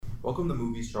Welcome to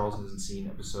Movies Charles Hasn't Seen,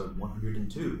 episode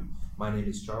 102. My name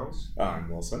is Charles. I'm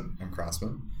Wilson. I'm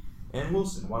Crossman. And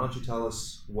Wilson, why don't you tell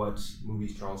us what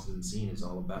Movies Charles Hasn't Seen is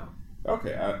all about?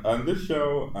 Okay, on this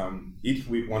show, each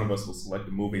week one of us will select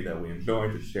a movie that we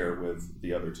enjoy to share with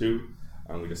the other two.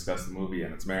 We discuss the movie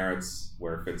and its merits,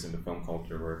 where it fits into film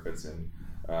culture, where it fits in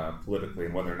politically,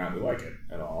 and whether or not we like it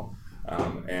at all,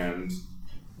 and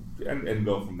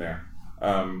go from there.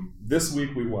 This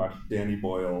week we watched Danny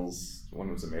Boyle's, when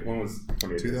was it made? When was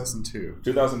 2002.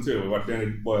 2002. We watched Danny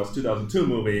Boyle's 2002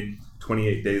 movie,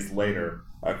 28 Days Later.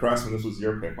 Crossman, this was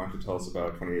your pick. Why don't you tell us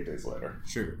about 28 Days Later?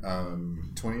 Sure.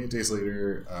 28 Days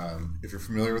Later, if you're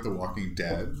familiar with The Walking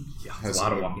Dead, has a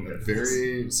lot of Walking Dead.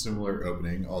 Very similar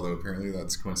opening, although apparently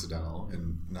that's coincidental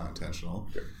and not intentional.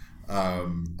 Sure.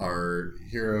 Our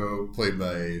hero, played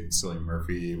by Cillian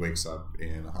Murphy, wakes up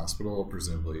in a hospital,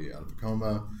 presumably out of a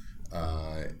coma.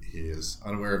 He is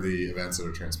unaware of the events that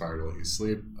have transpired while he's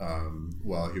asleep.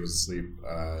 While he was asleep,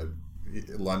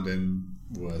 London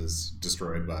was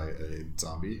destroyed by a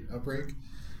zombie outbreak.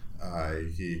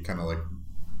 He kind of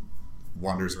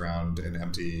wanders around an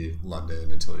empty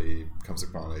London until he comes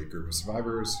upon a group of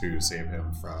survivors who save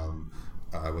him from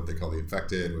what they call the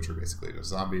infected, which are basically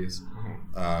just zombies.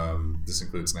 Mm-hmm. This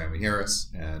includes Naomi Harris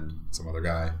and some other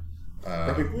guy.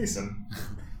 Brendan Gleeson.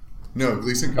 No,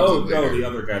 Gleeson comes in later. Oh, the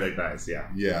other guy that dies, yeah.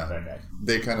 Yeah. That guy.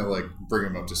 They kind of bring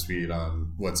him up to speed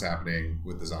on what's happening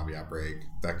with the zombie outbreak.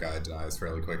 That guy dies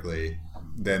fairly quickly.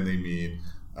 Then they meet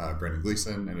Brendan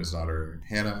Gleeson and his daughter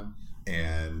Hannah,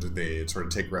 and they sort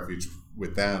of take refuge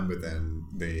with them, but then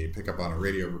they pick up on a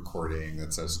radio recording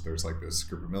that says there's this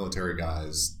group of military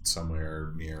guys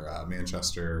somewhere near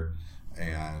Manchester,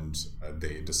 and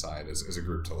they decide as a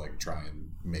group to try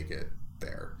and make it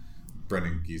there.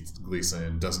 Brendan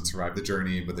Gleeson doesn't survive the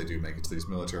journey, but they do make it to these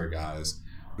military guys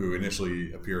who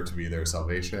initially appear to be their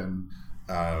salvation.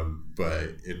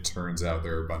 But it turns out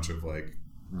they're a bunch of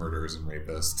murderers and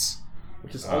rapists.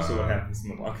 Which is also what happens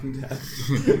in The Walking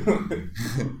Dead.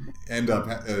 End up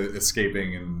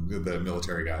escaping, and the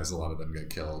military guys, a lot of them get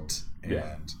killed.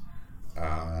 And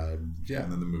and then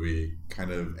the movie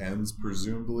kind of ends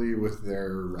presumably with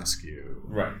their rescue.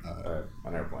 Right, on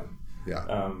an airplane.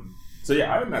 Yeah. So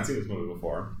I had not seen this movie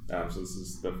before. So this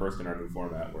is the first in our new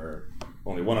format where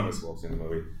only one of us will have seen the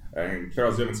movie. And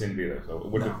Charles, you haven't seen it either. So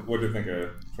what do you think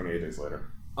of 28 Days Later?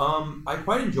 I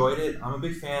quite enjoyed it. I'm a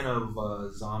big fan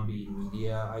of zombie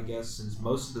media, I guess, since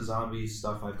most of the zombie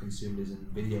stuff I've consumed is in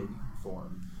video game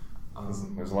form.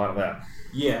 There's a lot of that.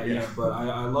 Yeah, but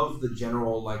I love the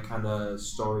general kind of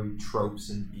story tropes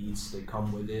and beats that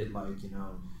come with it,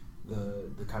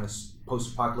 the kind of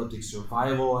post-apocalyptic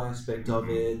survival aspect of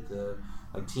it, the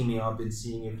teaming up and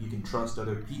seeing if you can trust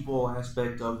other people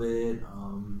aspect of it,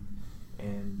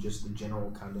 and just the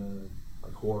general kind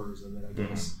of horrors of it, I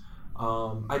guess.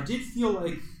 I did feel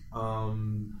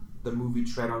the movie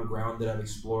tread on ground that I've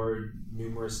explored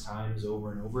numerous times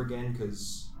over and over again,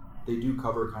 because they do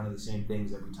cover kind of the same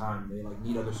things every time. They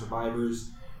meet other survivors.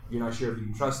 You're not sure if you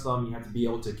can trust them. You have to be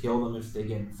able to kill them if they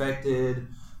get infected.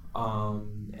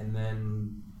 And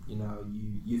then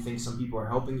you think some people are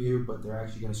helping you, but they're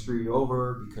actually going to screw you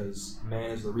over because man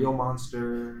is the real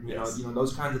monster. You know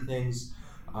those kinds of things.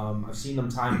 I've seen them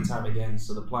time and time again.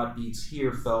 So the plot beats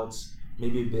here felt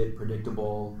maybe a bit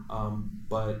predictable,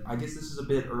 but I guess this is a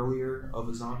bit earlier of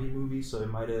a zombie movie, so it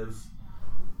might have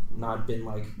not been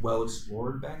well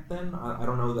explored back then. I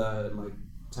don't know the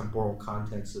temporal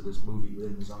context of this movie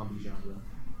within the zombie genre.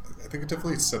 I think it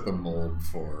definitely set the mold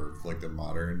for the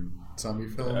modern zombie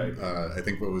film. I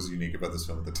think what was unique about this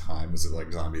film at the time was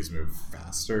that zombies move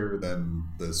faster than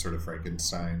the sort of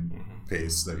Frankenstein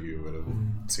pace that you would have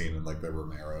seen in the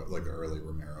Romero, the early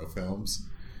Romero films.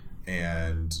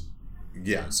 And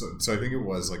so I think it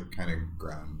was kind of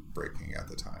groundbreaking at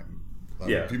the time.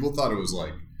 People thought it was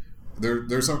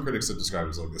there's some critics that describe it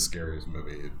as the scariest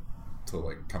movie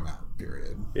to come out,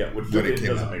 period. Yeah, which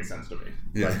doesn't make sense to me.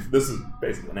 Yeah. This is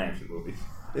basically an action movie,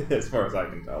 as far as I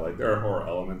can tell. There are horror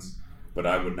elements, but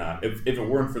I would not, if it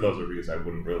weren't for those reviews, I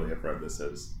wouldn't really have read this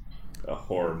as a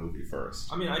horror movie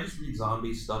first. I mean, I just read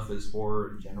zombie stuff as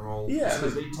horror in general. Yeah.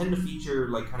 Because they tend to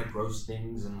feature kind of gross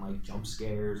things and jump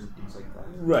scares and things like that.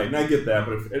 Right, and I get that,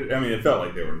 but it felt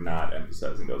like they were not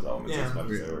emphasizing those elements as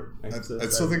much as they were. I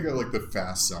still think that the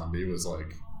fast zombie was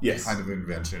kind of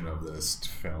invention of this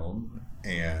film,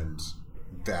 and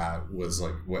that was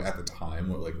what at the time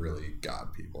what really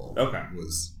got people. Okay.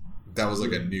 Was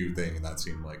a new thing, and that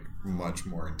seemed much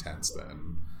more intense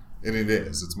than, and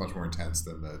it's much more intense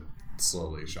than the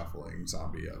slowly shuffling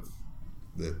zombie of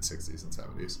the 60s and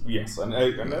 70s. Yes, and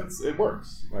it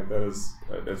works. That is,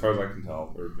 as far as I can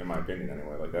tell, or in my opinion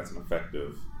anyway, that's an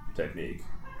effective technique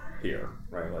here,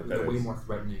 right? Like They're that way is more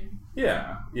threatening.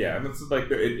 yeah, and it's like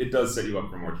it does set you up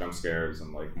for more jump scares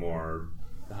and like more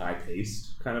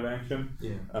high-paced kind of action,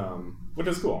 which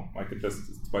is cool. Like it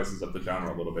just spices up the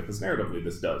genre a little bit because narratively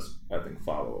this does, I think,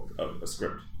 follow a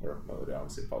script, or well, it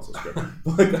obviously follows a script,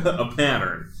 but like a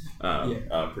pattern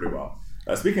pretty well.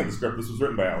 Speaking of the script, this was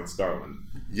written by Alex Garland,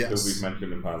 who we've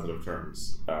mentioned in positive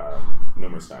terms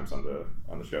numerous times on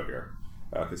the show here,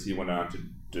 because he went on to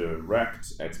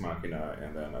direct Ex Machina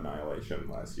and then Annihilation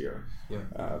last year.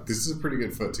 This is a pretty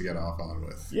good foot to get off on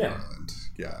with Garland.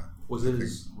 Was it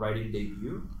his writing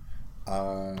debut?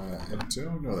 I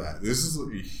don't know that. This is a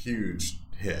huge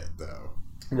hit, though.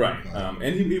 Right. And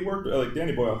he worked, like,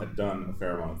 Danny Boyle had done a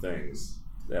fair amount of things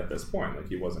at this point. Like,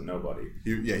 he wasn't nobody.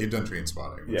 He'd done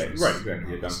Trainspotting. Yeah, right, exactly.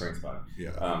 He had done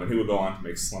Trainspotting. And he would go on to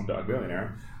make Slumdog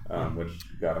Millionaire,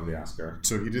 which got him the Oscar.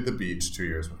 So he did The Beach 2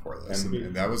 years before this,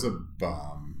 and that was a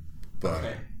bomb. But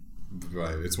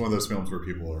it's one of those films where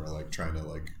people are, like, trying to,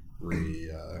 like,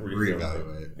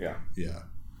 reevaluate. Yeah.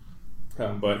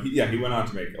 But he went on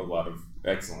to make a lot of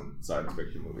excellent science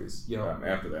fiction movies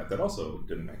after that also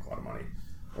didn't make a lot of money,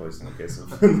 at least in the case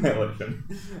of Annihilation.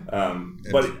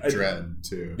 But Dread,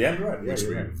 too. Yeah, Dread. Which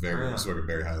we spoke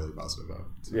very highly positive about.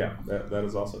 So. Yeah, that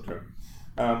is also true.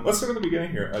 Let's start at the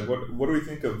beginning here. Like, what do we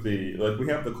think of we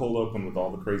have the cold open with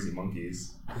all the crazy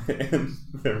monkeys and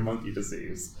their monkey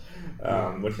disease,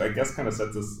 which I guess kind of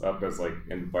sets us up as like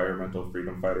environmental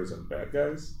freedom fighters and bad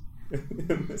guys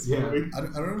in this movie. I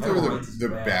don't know if they're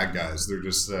bad guys. They're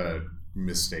just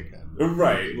mistaken.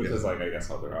 Right, which is like, I guess,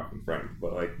 how they're often framed.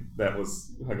 But like that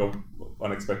was like a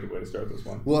unexpected way to start this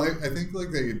one. Well, I think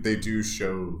like they do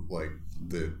show like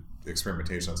the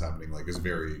experimentation that's happening like is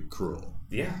very cruel.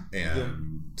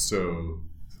 So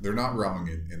they're not wrong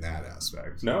in that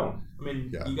aspect. No. I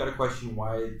mean, you got to question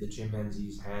why the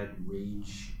chimpanzees had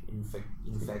rage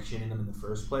infection in them in the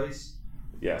first place.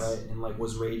 Yes. Right? And like,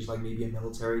 was rage like maybe a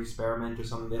military experiment or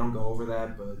something? They don't go over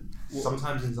that, but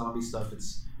sometimes in zombie stuff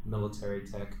it's military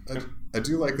tech. I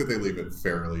do like that they leave it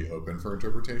fairly open for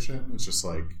interpretation. It's just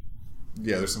like,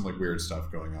 there's some like weird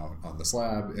stuff going on this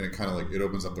lab, and it kind of like it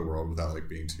opens up the world without like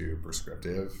being too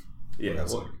prescriptive.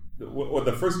 What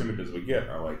the first images we get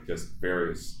are like just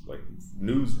various like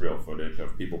newsreel footage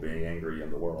of people being angry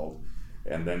in the world,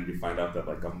 and then you find out that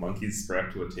like a monkey's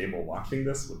strapped to a table watching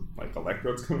this with like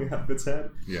electrodes coming out of its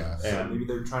head. Yeah, and so maybe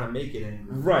they're trying to make it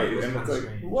angry. Right, and it's like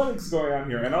strange. What is going on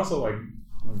here? And also like,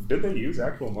 did they use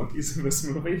actual monkeys in this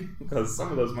movie? Because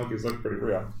some of those monkeys look pretty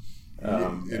real.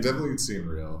 It definitely seemed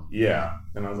real. Yeah,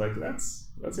 and I was like, that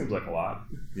seems like a lot.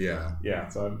 Yeah.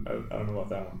 So I don't know about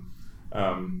that one.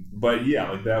 But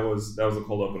yeah, like that was a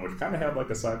cold open, which kind of had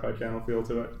like a Sci-Fi Channel feel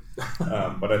to it.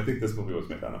 But I think this movie was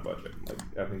made on a budget.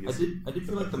 Like I did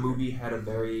feel like the movie had a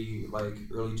very like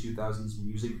early 2000s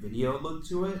music video look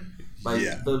to it. Like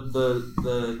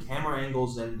the camera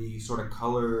angles and the sort of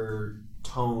color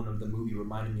tone of the movie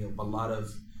reminded me of a lot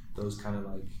of those kind of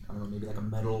like, I don't know, maybe like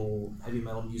a heavy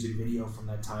metal music video from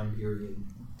that time period.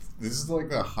 This is like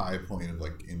the high point of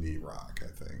like indie rock, I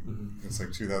think. Mm-hmm. It's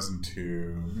like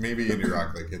 2002. Maybe indie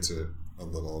rock like hits it a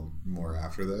little more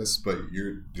after this, but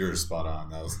you're spot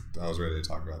on. I was ready to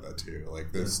talk about that too.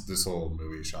 Like this whole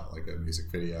movie shot like a music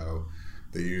video.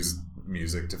 They used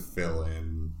music to fill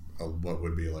in what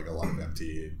would be like a lot of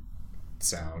empty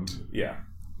sound. Yeah,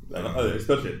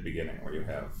 especially at the beginning where you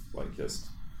have like just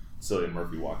Cillian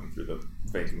Murphy walking through the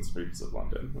vacant streets of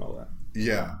London and all that.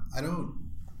 Yeah, I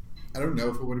don't know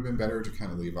if it would have been better to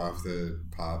kind of leave off the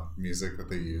pop music that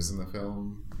they use in the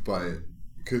film, but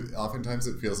oftentimes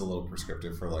it feels a little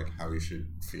prescriptive for like how you should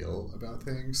feel about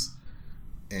things,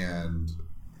 and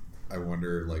I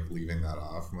wonder like leaving that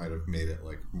off might have made it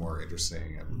like more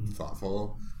interesting and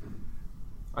thoughtful.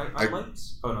 I liked.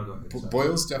 Oh no, go ahead.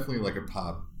 Boyle's definitely like a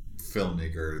pop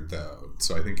filmmaker though,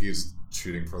 so I think he's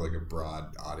shooting for like a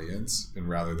broad audience, and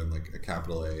rather than like a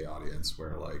capital A audience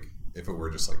where like if it were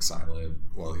just like silent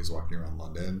while he's walking around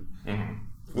London,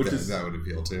 that would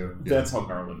appeal to. That's how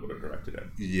Garland would have directed it.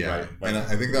 Yeah, right? And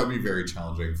I think that would be very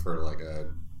challenging for like a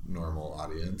normal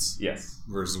audience. Yes.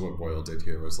 Versus what Boyle did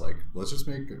here was like, let's just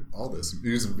make all this.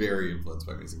 He was very influenced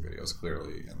by music videos,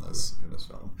 clearly in this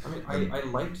film. I mean, I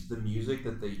liked the music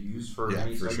that they used for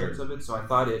many segments of it, so I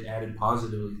thought it added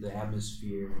positively to the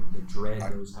atmosphere and the dread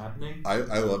that was happening.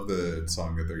 I love the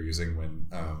song that they're using when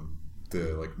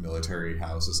the like military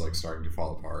house is like starting to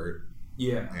fall apart.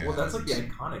 Yeah, well, that's like the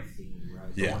iconic theme,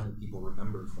 right? The one that people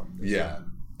remember from this. Yeah.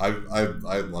 I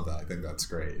love that. I think that's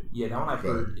great. Yeah, that one I've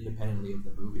heard independently of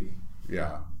the movie.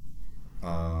 Yeah.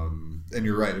 And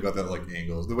you're right about that, like,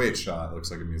 angles. The way it's shot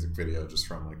looks like a music video just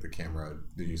from, like, the camera,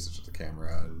 the usage of the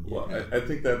camera. And, well, I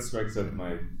think that strikes at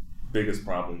my biggest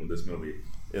problem with this movie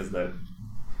is that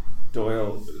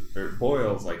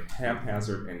Boyle's, like,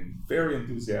 haphazard and very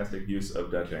enthusiastic use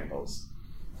of Dutch angles.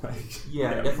 Like,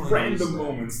 definitely random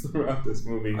moments throughout this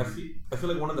movie. I feel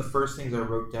like one of the first things I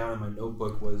wrote down in my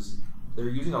notebook was they're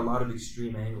using a lot of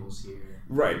extreme angles here.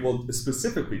 Right. Well,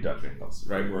 specifically Dutch angles,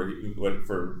 right? Where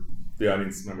for the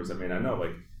audience members that may not know,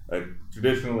 like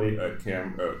traditionally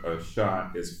a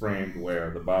shot is framed where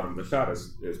the bottom of the shot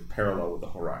is parallel with the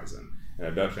horizon, and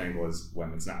a Dutch angle is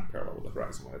when it's not parallel with the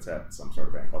horizon, when it's at some sort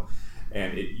of angle,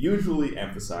 and it usually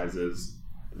emphasizes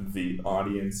the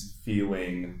audience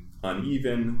feeling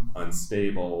uneven,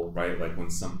 unstable, right? Like when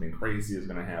something crazy is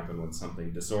going to happen, when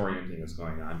something disorienting is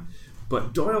going on.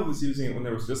 But Doyle was using it when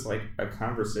there was just like a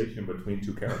conversation between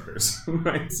two characters,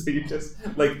 right? So you just,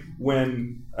 like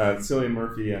when Cillian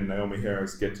Murphy and Naomi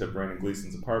Harris get to Brendan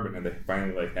Gleeson's apartment and they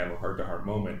finally like have a heart-to-heart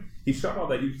moment, he shot all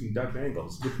that using Dutch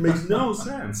angles, which makes no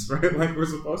sense, right? Like we're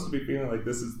supposed to be feeling like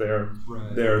this is their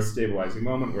stabilizing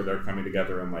moment where they're coming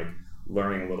together and like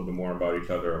learning a little bit more about each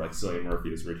other. Like Cillian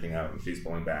Murphy is reaching out and she's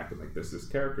pulling back, and like there's this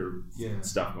character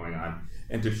stuff going on.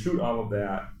 And to shoot all of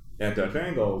that at Dutch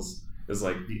angles is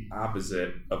like the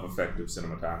opposite of effective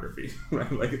cinematography,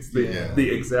 right? Like it's the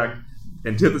exact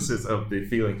antithesis of the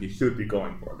feeling he should be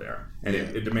going for there, and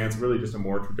it demands really just a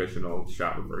more traditional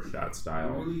shot reverse shot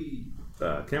style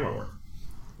camera work.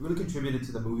 It really contributed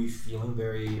to the movie feeling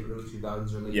very early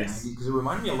 2000s or late 90s, because it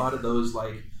reminded me a lot of those,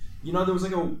 like, you know, there was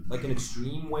like an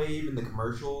extreme wave in the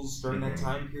commercials during that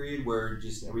time period where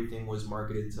just everything was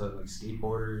marketed to like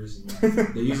skateboarders,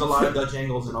 and they used a lot of Dutch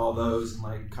angles in all those, and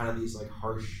like kind of these like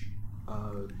harsh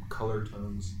color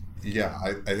tones. Yeah,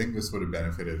 I think this would have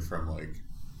benefited from like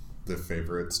the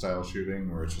Favorite style shooting,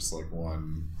 where it's just like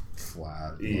one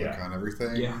flat look on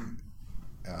everything. Yeah.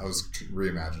 I was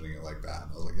reimagining it like that.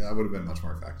 I was like, that would have been much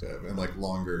more effective, and like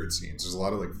longer scenes. There's a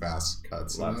lot of like fast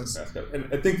cuts. Lots of fast cuts, and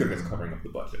I think they're just covering up the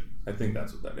budget. I think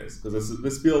that's what that is, because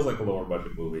this feels like a lower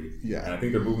budget movie. Yeah, and I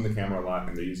think they're moving the camera a lot,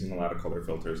 and they're using a lot of color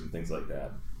filters and things like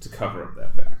that to cover up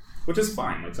that fact, which is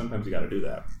fine. Like sometimes you got to do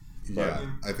that. Yeah,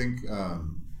 I think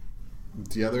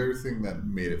the other thing that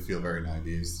made it feel very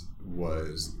 90s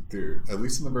was, at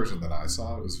least in the version that I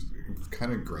saw, it was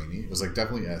kind of grainy. It was like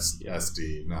definitely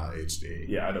SD, not HD.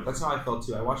 Yeah, that's how I felt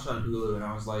too. I watched it on Hulu and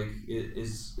I was like,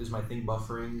 is my thing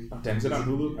buffering? Oh, damn, is it on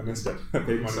Hulu? I missed it. I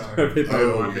paid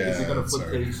money. Is it going to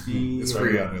flip to HD? It's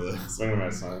free on Hulu. Swing my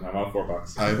son. I'm out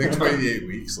 $4. I think 28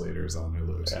 Weeks later is on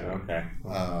Hulu. So. Yeah, okay.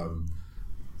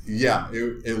 Yeah,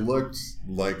 it looked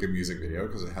like a music video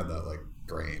because it had that like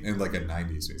grain, and like a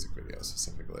 90s music video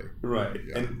specifically. Right.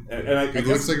 Yeah. And I it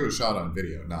looks like it was shot on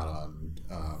video, not on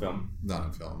film. Not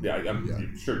on film. Yeah,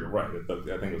 I'm sure you're right.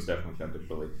 I think it was definitely shot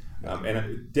digitally.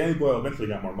 And Danny Boyle eventually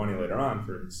got more money later on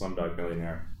for Slumdog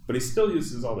Millionaire, but he still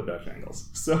uses all the Dutch angles.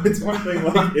 So it's one thing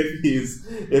like if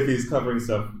he's covering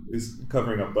stuff, he's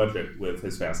covering up budget with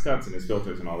his fast cuts and his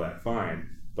filters and all that, fine.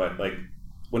 But like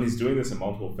when he's doing this in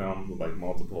multiple films with like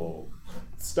multiple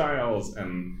styles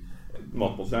and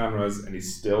multiple genres, and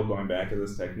he's still going back to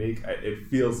this technique, it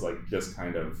feels like just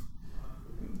kind of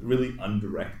really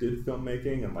undirected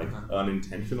filmmaking and like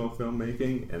unintentional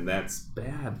filmmaking, and that's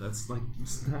bad. That's like,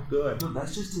 it's not good. No,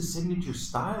 that's just his signature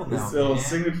style now. His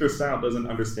signature style doesn't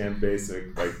understand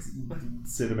basic like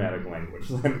cinematic language,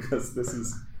 because this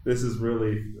is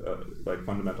really like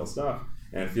fundamental stuff,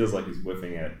 and it feels like he's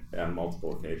whiffing it on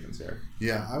multiple occasions here.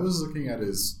 Yeah, I was looking at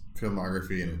his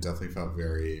filmography, and it definitely felt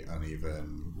very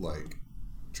uneven. Like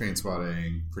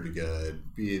Trainspotting, pretty good.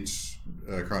 Beach,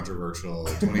 controversial.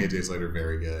 28 Days Later,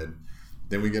 very good.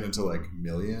 Then we get into like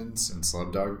Millions and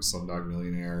Slumdog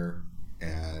Millionaire,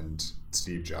 and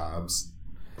Steve Jobs.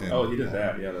 And, he did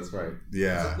that. Yeah, that's right.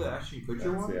 Yeah. Is that the Ashton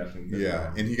Kutcher one? The Ashton Kutcher.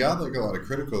 Yeah, and he got like a lot of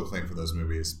critical acclaim for those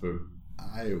movies, but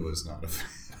I was not a fan.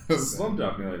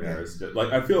 Slumdog Millionaire is just,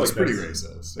 like, I feel like it's pretty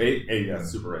racist.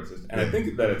 Super racist, and I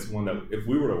think that it's one that if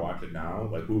we were to watch it now,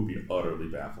 like we would be utterly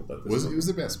baffled at this. It was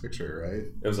the Best Picture, right?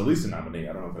 It was at least a nominee.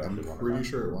 I don't know if it actually won. I'm pretty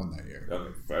sure it won that year.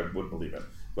 Okay, I would believe it,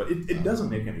 but it doesn't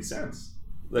make any sense.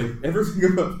 Like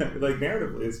everything about that, like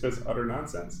narratively, it's just utter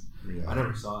nonsense. Yeah. I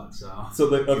never saw it, so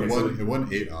like okay, it won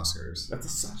 8 Oscars. That's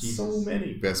so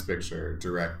many. Best Picture,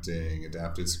 directing,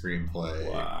 adapted screenplay,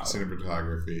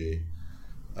 cinematography,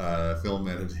 film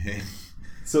editing.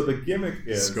 So the gimmick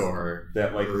is score,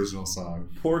 that like original song.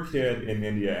 Poor kid in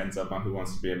India ends up on Who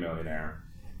Wants to Be a Millionaire,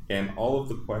 and all of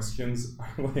the questions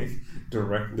are like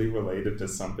directly related to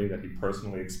something that he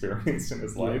personally experienced in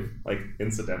his life, like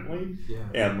incidentally. Yeah.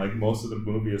 And like most of the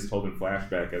movie is told in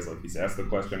flashback as like he's asked the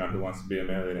question on Who Wants to Be a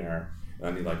Millionaire,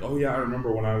 And he's like, oh yeah, I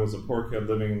remember when I was a poor kid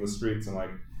living in the streets, and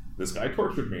like this guy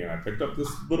tortured me, and I picked up this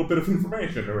little bit of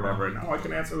information or whatever, and now I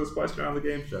can answer this question on the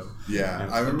game show. Yeah,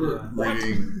 I remember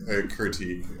reading a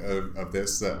critique of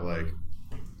this that like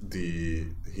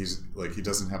he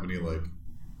doesn't have any like.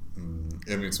 I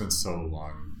mean, it's been so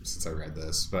long since I read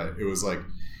this, but it was like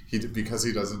because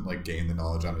he doesn't like gain the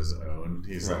knowledge on his own.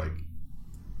 He's like.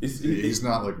 He's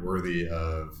not like worthy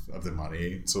of the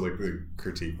money. So like the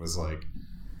critique was like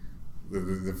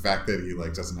the fact that he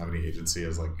like doesn't have any agency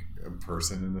as like a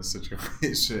person in this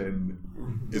situation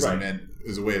is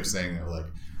is a way of saying that like,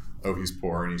 oh, he's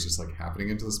poor and he's just like happening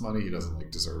into this money. He doesn't like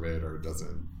deserve it or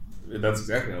doesn't. That's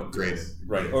exactly how it grade feels. it.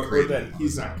 Right. Or that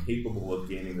he's not capable of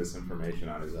gaining this information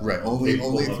on his own. Right. Only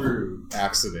through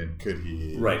accident could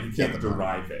he. Right. He can't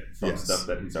derive it from stuff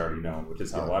that he's already known, which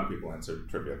is how a lot of people answer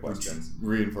trivia questions.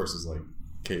 Which reinforces like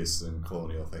case and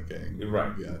colonial thinking.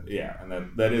 Right. Yeah.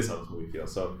 And that is how this movie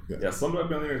feels. So Slumdog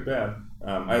Millionaire is bad.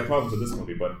 I had problems with this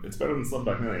movie, but it's better than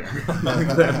Slumdog Millionaire.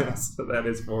 that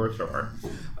is for sure.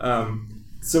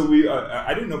 So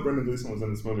I didn't know Brendan Gleeson was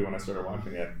in this movie when I started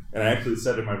watching it, and I actually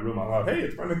said in my room out loud, "Hey,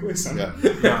 it's Brendan Gleeson." Yeah.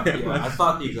 I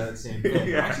thought the exact same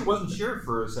thing. I actually wasn't sure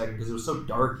for a second because it was so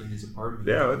dark in his apartment.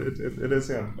 Yeah, it is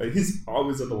him. Like, he's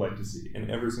always a delight to see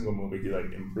in every single movie. He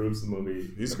like improves the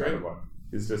movie. He's great.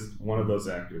 He's just one of those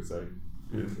actors. Like,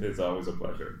 it's always a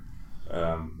pleasure.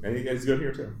 And he's good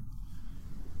here too.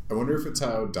 I wonder if it's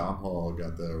how Dom Hall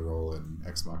got the role in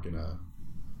Ex Machina.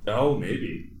 Oh,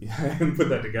 maybe. I haven't put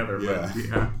that together, but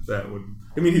that would.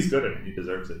 I mean, he's good at it. He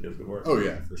deserves it. He does good work. Oh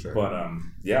yeah, for sure. But I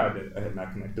had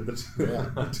not connected the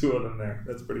two of them there.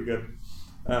 That's pretty good.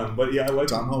 But yeah, I like.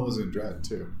 Dom Hall was in Dredd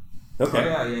too.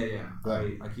 Okay. Oh, yeah.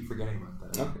 I keep forgetting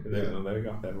about that. Okay. There you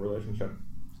go. That relationship.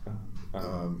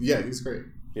 Yeah, he's great.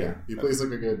 Yeah, he plays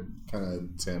like a good kind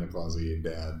of Santa Claus-y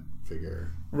dad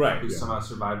figure. Right. Who somehow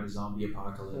survived the zombie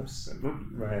apocalypse.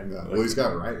 Right. Well, he's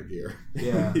got a riot gear.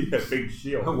 Yeah. Big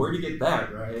shield. Oh, where'd you get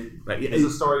that, right? Yeah. There's a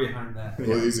story behind that.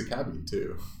 Well, he's a cabbie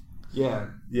too. Yeah.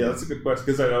 Yeah, that's a good question.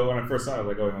 Because when I first saw it, I was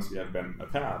like, oh, he must have been a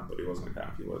cop, but he wasn't a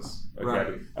cop. He was a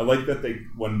cabbie. I like that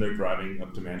when they're driving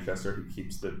up to Manchester, he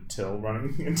keeps the till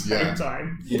running the entire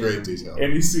time. Great detail.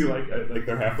 And you see, like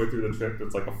they're halfway through the trip,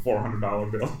 it's like a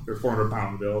 $400 bill or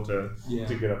 £400 bill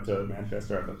to get up to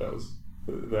Manchester. I thought that was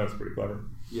pretty clever.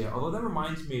 Yeah, although that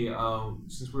reminds me,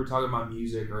 since we were talking about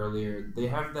music earlier, they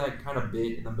have that kind of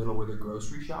bit in the middle where they're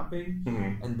grocery shopping,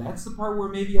 and that's the part where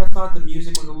maybe I thought the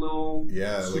music was a little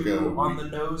too on the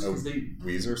nose. A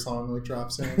Weezer song like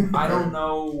drops in. I don't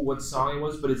know what song it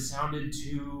was, but it sounded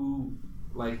too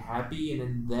like happy,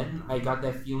 and then I got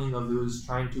that feeling of it was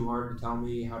trying too hard to tell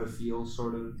me how to feel,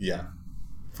 sort of. Yeah,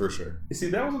 for sure. You see,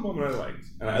 that was a moment I liked,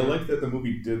 and I liked that the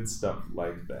movie did stuff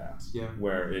like that,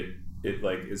 where it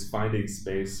like is finding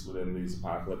space within these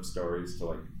apocalypse stories to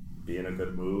like be in a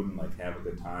good mood and like have a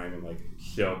good time and like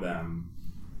show them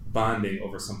bonding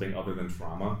over something other than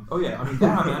trauma. Oh yeah, I mean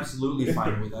that I'm absolutely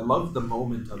fine with. I love the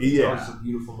moment of it. Yeah. That was a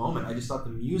beautiful moment. I just thought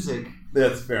the music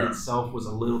itself was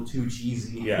a little too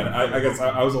cheesy. Yeah, I guess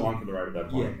I was along for the ride at that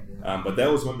point. Yeah. But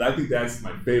that was I think that's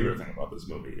my favorite thing about this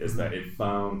movie is that it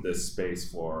found this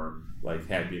space for like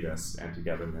happiness and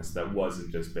togetherness that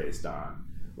wasn't just based on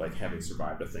like having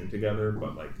survived a thing together,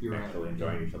 but like actually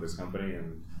enjoying each other's company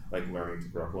and like learning to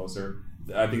grow closer.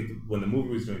 I think when the movie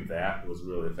was doing that, it was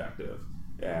really effective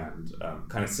and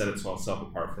kind of set itself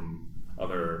apart from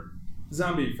other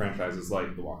zombie franchises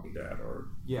like The Walking Dead or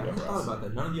I never thought about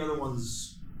that. None of the other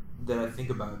ones that I think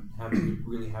about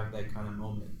really have that kind of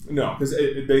moment. No, because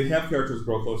they have characters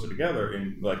grow closer together.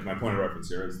 And like my point of reference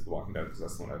here is The Walking Dead because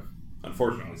that's the one I've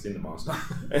unfortunately seen the most,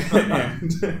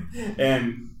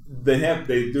 and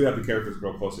they do have the characters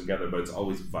grow closer together, but it's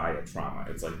always via trauma.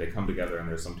 It's like they come together and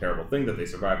there's some terrible thing that they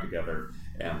survive together,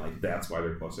 and like that's why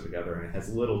they're closer together. And it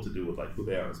has little to do with like who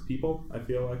they are as people. I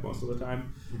feel like most of the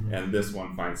time, and this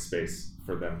one finds space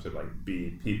for them to like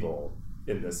be people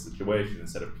in this situation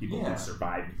instead of people who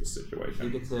survived this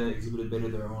situation. They get to exhibit a bit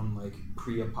of their own like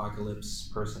pre-apocalypse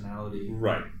personality.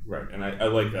 Right, and I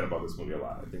like that about this movie a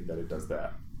lot. I think that it does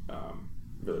that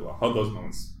really well. How those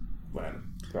moments land,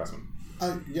 Crossman.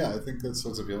 I think that's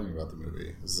what's appealing about the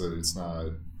movie is that it's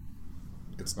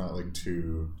not like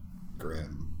too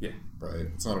grim. Yeah. Right?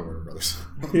 It's not a Warner Brothers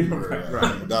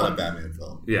right. Not a Batman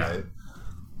film. Yeah. Right?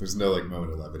 There's no like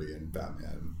moment of levity in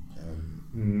Batman.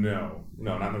 No,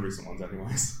 not in the recent ones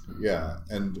anyways. Yeah,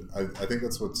 and I think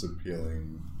that's what's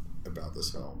appealing about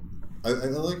this film. I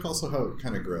like also how it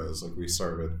kind of grows. Like we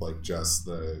start with like just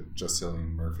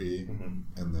Cillian Murphy,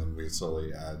 and then we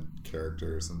slowly add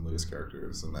characters and lose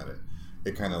characters, and then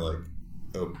it kind of like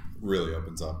really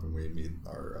opens up and we meet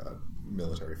our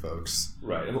military folks.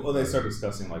 Right. And well, they start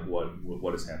discussing like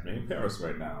what is happening in Paris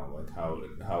right now. Like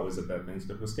how is it that things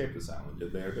could have escaped this island?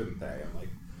 Did they or didn't they? And like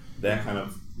that kind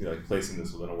of like placing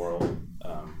this within a world.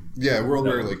 A world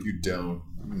where like you don't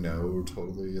know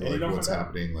totally like what's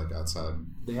happening like outside.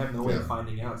 They have no way of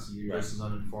finding out, so you're just as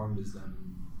uninformed as them.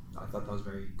 I thought that was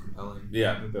very compelling.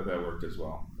 Yeah, I think that worked as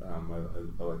well.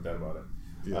 I like that about it.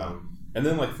 Yeah. And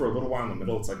then, like, for a little while in the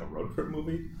middle, it's like a road trip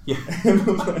movie. Yeah.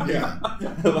 Yeah.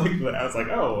 I was like,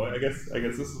 oh, I guess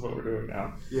this is what we're doing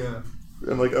now. Yeah.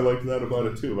 And, like, I liked that about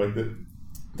it, too. Like,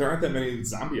 there aren't that many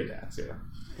zombie attacks here.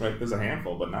 Right? There's a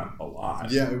handful, but not a lot.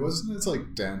 Yeah, it wasn't as,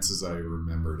 like, dense as I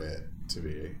remembered it to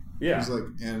be. Yeah. It was, like,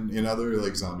 and in other,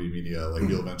 like, zombie media, like,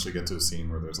 you'll eventually get to a scene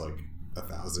where there's, like,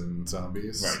 1,000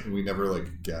 zombies. Right. And we never,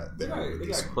 like, get there. They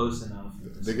got close enough.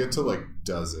 They get to, like,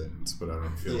 dozens, but I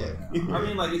don't feel like... I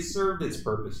mean, like, it served its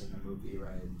purpose in the movie,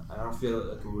 right? I don't feel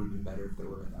like it would have been better if there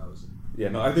were 1,000. Yeah,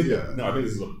 no, I think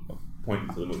this is a point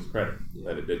to the movie's credit,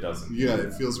 that it doesn't. Yeah,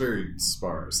 it feels very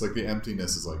sparse. Like, the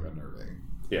emptiness is, like, unnerving.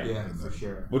 Yeah, for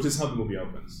sure. Which is how the movie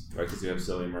opens, right? Because you have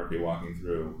Cillian Murphy walking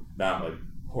through, not like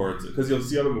hordes, because you'll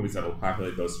see other movies that will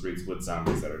populate those streets with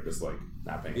zombies that are just like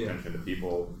not paying attention to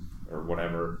people or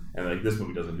whatever, and like this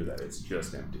movie doesn't do that. It's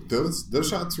just empty. Those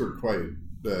shots were quite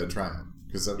trying,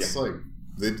 because that's like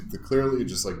they clearly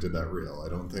just like did that real. I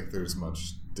don't think there's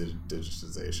much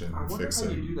digitization. I wonder how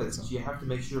you do that, since you have to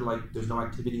make sure like there's no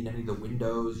activity in any of the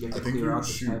windows. You have to clear out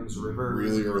the Thames River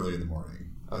really early in the morning.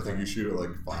 I think you shoot at like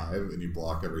 5 and you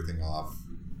block everything off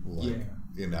like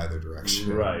in either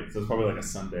direction. Right. So it's probably like a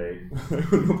Sunday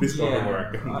when nobody's going to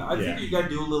work. I think you got to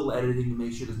do a little editing to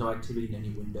make sure there's no activity in any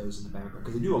windows in the background,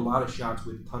 because they do a lot of shots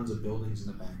with tons of buildings in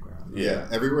the background. Yeah,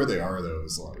 everywhere they are though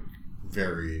is like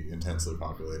very intensely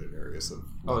populated areas of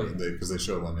London. Because they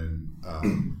show London,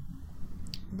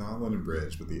 not London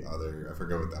Bridge, but the other, I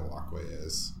forget what that walkway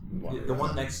is. The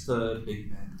one next to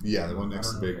Big Ben. Yeah, the one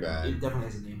next to Big Ben. It definitely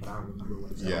has a name, but I don't remember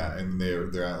what it's called. Yeah, and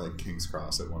they're at like King's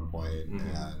Cross at one point, and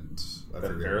I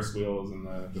forget. The Ferris wheel is in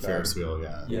the Ferris wheel,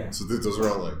 yeah. So those are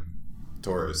all like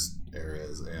tourist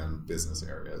areas and business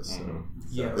areas. So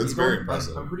it's very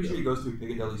impressive. I'm pretty sure he goes through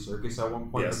Piccadilly Circus at one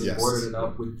point. They boarded it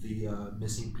up with the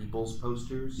missing people's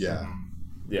posters. Yeah.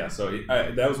 Yeah, so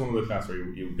that was one of the shots where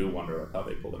you do wonder like how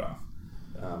they pulled it off.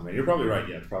 And you're probably right.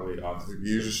 Yeah, it's probably off.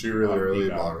 You just shoot really early,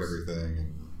 block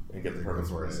everything, and get the perfect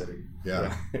for the city.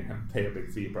 Yeah. Pay a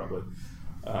big fee probably.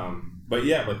 But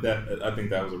yeah, like that. I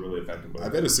think that was a really effective way. I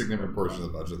bet a significant portion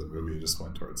of the budget of the movie just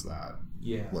went towards that.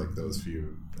 Yeah, like those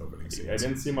few opening scenes. I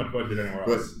didn't see much budget anywhere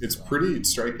but else. But it's pretty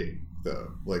striking,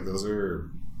 though. Like those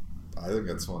are, I think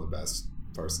that's one of the best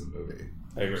parts of the movie.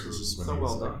 I agree. It's so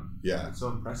well done. Yeah, it's so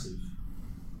impressive.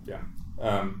 Yeah.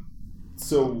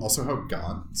 So also how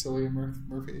gaunt Cillian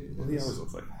Murphy is. Well, he always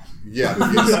looks like that. Yeah,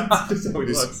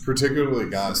 he's particularly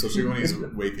gaunt, especially when he's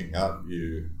waking up.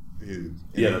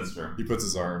 That's true. He puts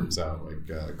his arms out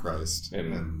like Christ,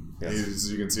 and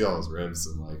you can see all his ribs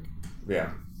and like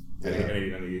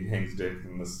and he hangs dick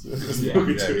in this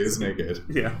movie too. He is naked.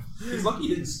 Yeah, he's lucky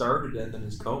he didn't starve to death in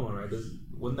his coma, right?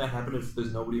 Wouldn't that happen if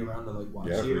there's nobody around to like watch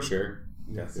you? Yeah, for sure.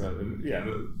 Yes,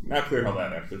 not clear how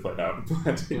that actually played out.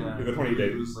 But the 28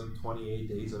 days. It was like 28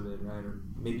 days of it, right? Or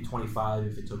maybe 25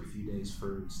 if it took a few days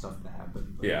for stuff to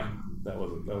happen. But, that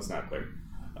was not clear.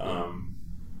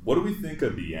 What do we think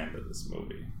of the end of this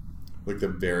movie? Like the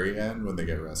very end when they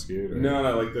get rescued? Or? No,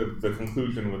 like the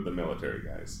conclusion with the military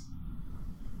guys.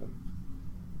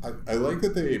 I like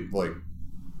that they like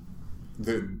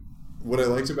what I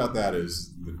liked about that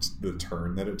is the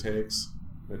turn that it takes.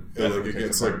 It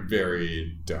gets like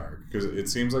very dark because it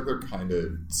seems like they're kind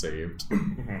of saved,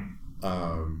 and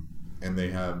they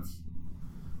have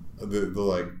the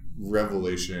like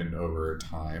revelation over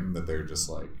time that they're just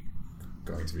like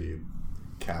going to be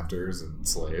captors and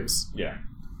slaves. Yeah,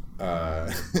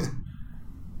 I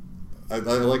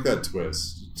like that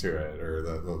twist to it, or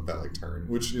that like turn,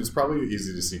 which is probably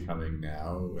easy to see coming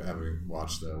now, having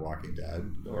watched The Walking Dead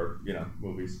or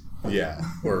movies. Yeah,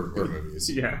 or movies.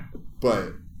 Yeah,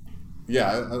 but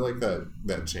I like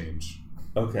that change.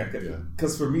 Okay,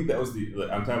 because for me that was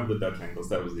on top of the Dutch angles,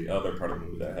 that was the other part of the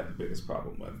movie that I had the biggest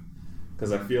problem with.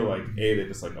 Because I feel like they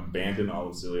just like abandon all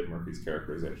of Cillian Murphy's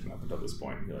characterization up until this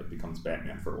point. He like becomes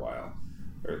Batman for a while.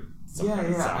 Or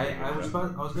I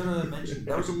was gonna mention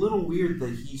that was a little weird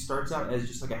that he starts out as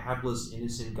just like a hapless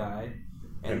innocent guy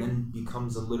and then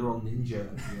becomes a literal ninja.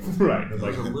 Right. It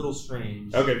was a little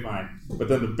strange. Okay, fine. But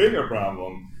then the bigger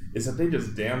problem is that they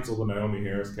just damsel the Naomi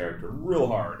Harris character real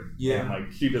hard. Yeah. And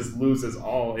like she just loses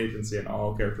all agency and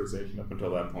all characterization up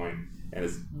until that point and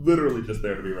is literally just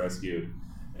there to be rescued.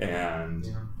 and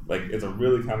like it's a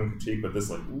really common critique, but this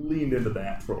like leaned into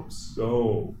that trope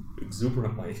so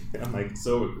exuberantly and like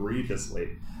so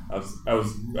egregiously. I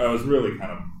was really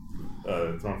kind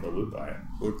of thrown for a loop by it.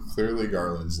 Well, clearly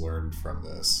Garland's learned from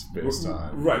this based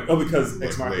on right. Oh, because like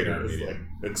Ex Machina is like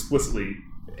explicitly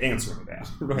answering that,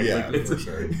 right? Yeah, like, for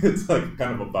sure. It's like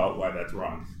kind of about why that's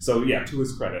wrong. So yeah, to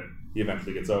his credit, he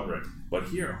eventually gets over it. But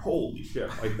here, holy shit!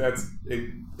 Like that's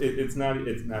it. It's not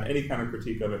any kind of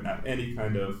critique of it, not any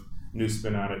kind of new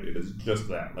spin on it. It is just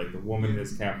that. Like the woman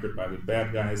is captured by the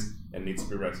bad guys and needs to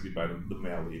be rescued by the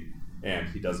male lead, and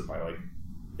he does it by like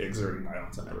exerting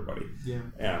violence on everybody. Yeah.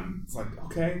 And it's like,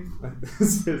 okay, like,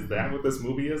 is that what this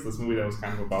movie is? This movie that was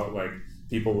kind of about like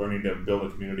people learning to build a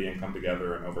community and come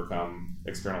together and overcome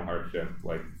external hardship,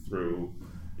 like through,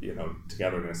 you know,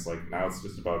 togetherness. Like now it's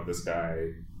just about this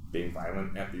guy being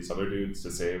violent at these other dudes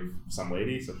to save some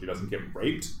lady so she doesn't get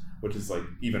raped, which is like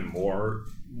even more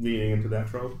leaning into that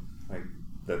trope. Like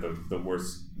that the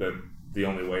worst, that the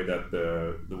only way that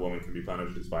the woman can be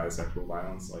punished is by sexual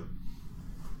violence. Like,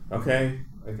 okay,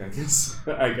 like I guess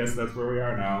that's where we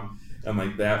are now. And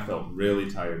like that felt really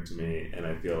tired to me, and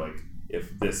I feel like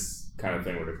if this kind of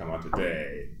thing were to come out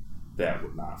today, that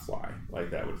would not fly.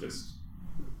 Like that would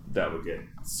get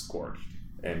scorched,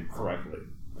 and correctly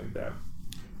like that.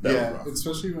 Yeah,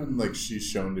 especially when like she's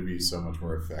shown to be so much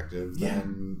more effective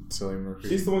than Cillian Murphy.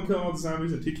 She's the one killing all the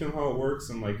zombies and teaching them how it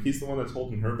works, and like he's the one that's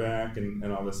holding her back and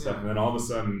all this stuff. And then all of a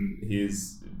sudden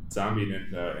he's zombie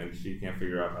ninja, and she can't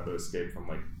figure out how to escape from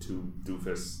like two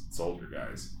doofus soldier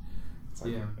guys. It's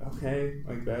like, okay,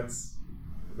 like that's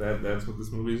what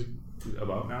this movie's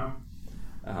about now.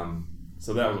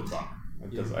 So that was a bummer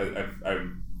because I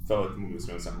felt like the movie was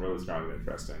doing something really strong and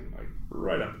interesting, like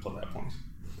right up until that point.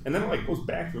 And then it like goes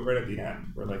back to it right at the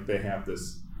end, where like they have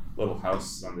this little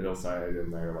house on the hillside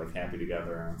and they're like happy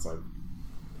together, and it's like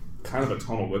kind of a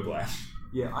tonal whiplash.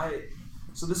 Yeah,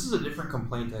 so this is a different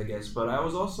complaint, I guess, but I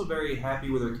was also very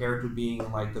happy with her character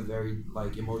being like the very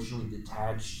like emotionally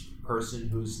detached person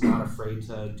who's not afraid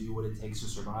to do what it takes to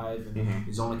survive and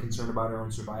is only concerned about her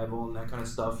own survival and that kind of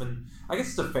stuff. And I guess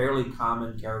it's a fairly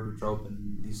common character trope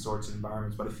in these sorts of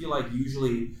environments, but I feel like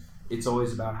usually it's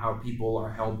always about how people are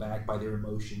held back by their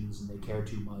emotions and they care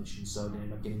too much, and so they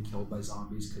end up getting killed by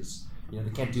zombies because they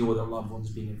can't deal with their loved ones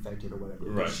being infected or whatever.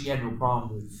 Right. But she had no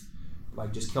problem with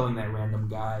like just killing that random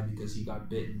guy because he got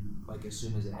bitten like as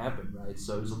soon as it happened, right?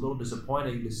 So it was a little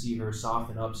disappointing to see her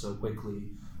soften up so quickly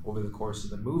over the course of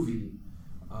the movie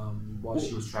while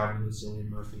she was traveling with Cillian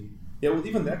Murphy. Yeah, well,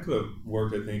 even that could have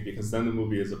worked, I think, because then the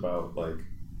movie is about like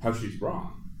how she's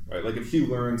wrong, right? Like if she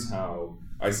learns how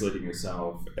isolating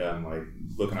yourself and like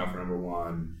looking out for number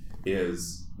one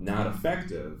is not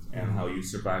effective, and how you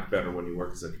survive better when you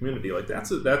work as a community, like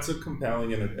that's a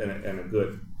compelling and a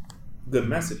good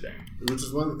messaging, which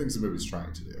is one of the things the movie's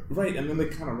trying to do, right? And then they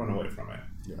kind of run away from it,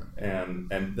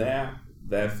 and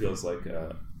that feels like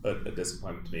a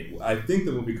disappointment to me. I think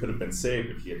the movie could have been saved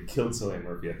if he had killed Cillian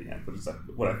Murphy at the end, which is like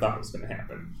what I thought was going to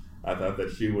happen. I thought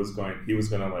that he was going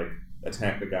to like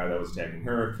attack the guy that was attacking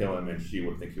her, kill him, and she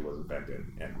would think he was infected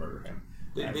and murder him.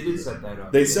 They did set that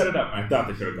up. They set it up, and I thought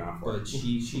they should have gone for it. But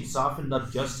she softened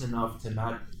up just enough to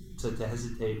not to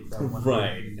hesitate with that one.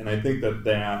 Right, and I think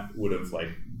that would have like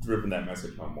driven that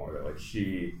message home more, that like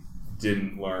she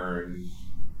didn't learn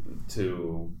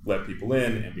to let people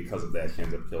in, and because of that she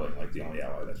ends up killing like the only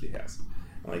ally that she has.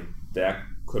 And like that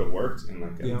could have worked, and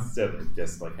like instead they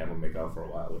just like have them make out for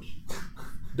a while, which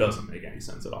doesn't make any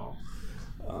sense at all.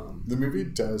 The movie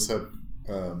does have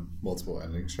multiple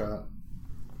ending shot,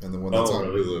 and the one that's on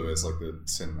Hulu is like the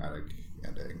cinematic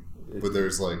ending. But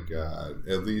there's like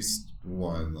at least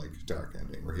one like dark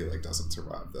ending where he like doesn't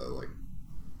survive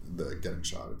the getting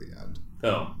shot at the end.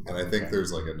 Oh, and I think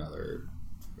there's like another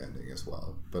ending as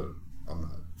well, but I'm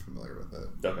not familiar with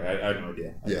it. Okay, I have no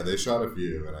idea. Yeah, they shot a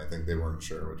few, and I think they weren't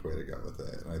sure which way to go with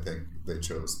it, and I think they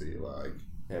chose the like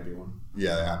happy one.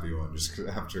 Yeah, the happy one, just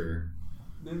after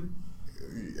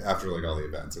like all the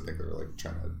events. I think they were like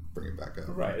trying to bring it back up.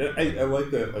 Right. I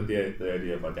like the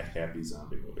idea of like a happy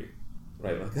zombie movie.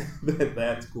 Right. Like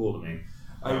that's cool to me.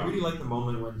 I really like the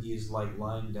moment when he's like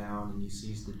lying down and he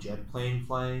sees the jet plane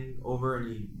flying over,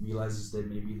 and he realizes that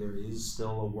maybe there is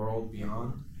still a world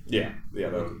beyond. Yeah.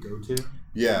 That they could go to.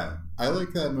 Yeah, I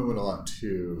like that moment a lot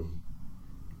too.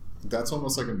 That's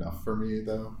almost like enough for me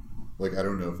though. Like I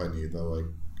don't know if I need the like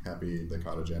happy the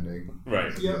cottage ending.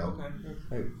 Right. Yeah.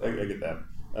 Okay. I get that.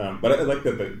 But I like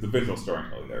that the visual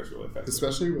storytelling there is really effective.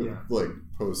 Especially with like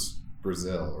post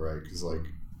Brazil, right? Because like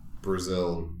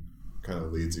Brazil kind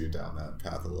of leads you down that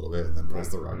path a little bit and then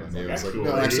pulls the rug on you. It's like,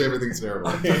 no, actually everything's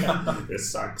terrible.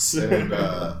 This sucks. And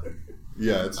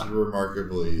Yeah, it's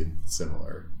remarkably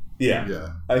similar. Yeah,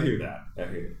 Yeah. I hear that.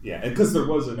 Yeah, and because there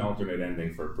was an alternate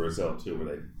ending for Brazil too,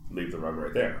 where they leave the rug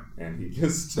right there, and he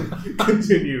just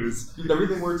continues.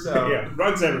 Everything works out. Yeah,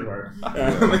 rugs everywhere,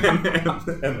 and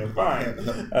they're fine.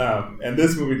 And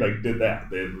this movie did that.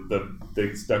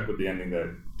 They stuck with the ending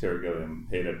that Terry Gilliam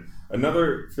hated.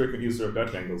 Another frequent user of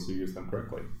Dutch angles who used them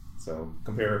correctly. So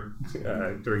compare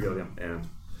Terry Gilliam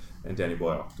and Danny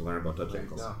Boyle to learn about Dutch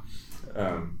angles.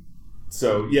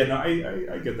 So yeah, no,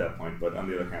 I get that point, but on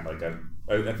the other hand,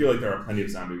 I feel like there are plenty of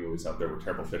zombie movies out there where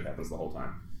terrible shit happens the whole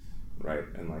time, right?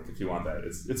 And if you want that,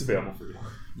 it's available for you.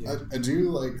 Yeah. I do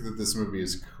like that this movie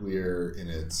is clear in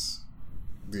its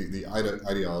the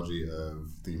ideology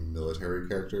of the military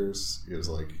characters is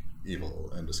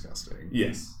evil and disgusting.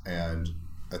 Yes, and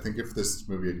I think if this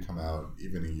movie had come out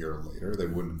even a year later, they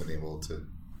wouldn't have been able to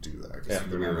do that because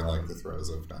we were in the throes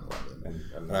of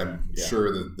 9/11. And I'm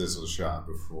sure that this was shot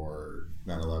before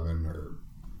 9/11 or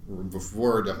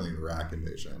before definitely the Iraq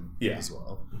invasion as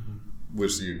well,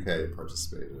 which the UK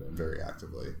participated in very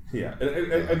actively. Yeah,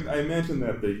 and I imagine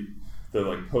that the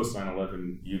post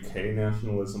 9/11 UK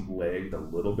nationalism lagged a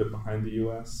little bit behind the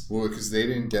US. Well, because they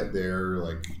didn't get their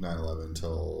 9/11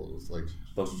 until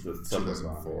those were the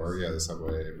 2004. Yeah, the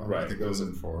subway bomb. Right. I think that was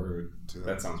in 4.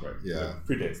 That sounds right. Yeah, it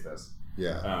predates this.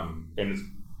 Yeah. And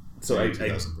so I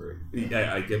 2003.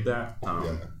 I get that.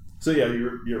 Yeah. So yeah,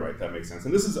 you're right. That makes sense.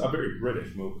 And this is a very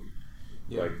British movie.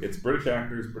 Yeah. It's British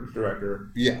actors, British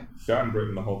director. Yeah. Shot in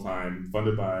Britain the whole time,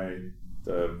 funded by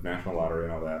the National Lottery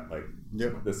and all that.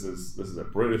 This is a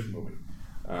British movie,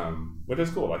 which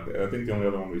is cool. I think the only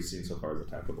other one we've seen so far is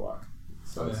Attack the Block.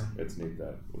 So it's neat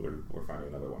that we're finding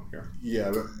another one here. Yeah,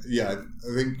 but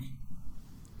I think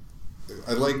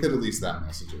I like that at least that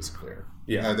message is clear.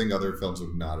 Yeah, I think other films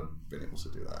would not have been able to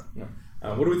do that. Yeah.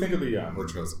 What do we think of the? Or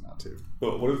chosen not to.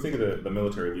 What do we think of the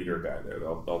military leader guy there, the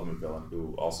ultimate villain,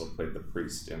 who also played the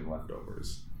priest in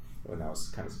Leftovers? And I was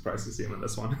kind of surprised to see him in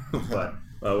this one. But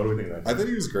what do we think of that? I thought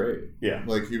he was great. Yeah,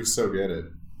 he was so good at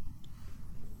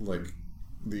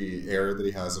the air that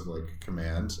he has of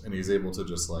command, and he's able to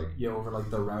just over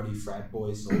the rowdy frat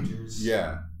boy soldiers.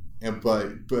 Yeah,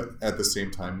 but at the same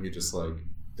time he just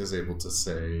is able to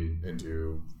say and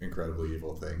do incredibly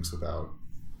evil things without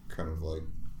kind of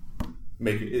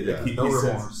make it. No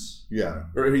remorse. Yeah,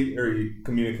 or he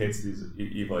communicates these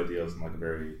evil ideas in a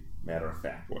very matter of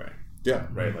fact way. Yeah,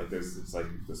 right. This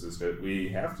is good. We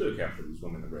have to capture these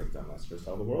women and rape them. That's just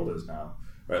how the world is now.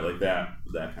 Right,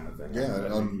 that kind of thing. Yeah,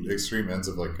 on extreme ends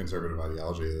of conservative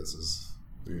ideology, this is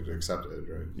accepted,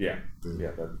 right? Yeah,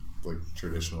 that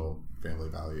traditional family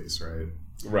values, right?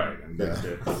 Right, and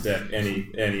that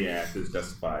any act is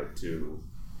justified to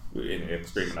in an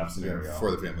extreme enough scenario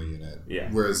for the family unit. Yeah.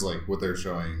 Whereas what they're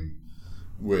showing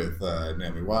with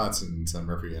Naomi Watts and Sam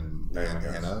Murphy and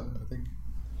Hannah, I think.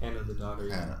 Hannah the daughter.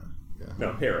 Hannah. Yeah.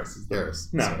 No, Harris. Harris.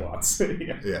 Not Watts.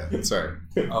 Yeah, sorry.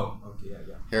 Oh, okay,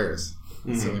 yeah. Harris.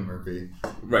 Cillian Murphy.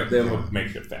 Right, they have a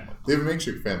makeshift family. They have a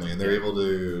makeshift family, and they're able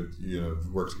to,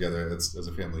 work together as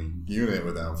a family unit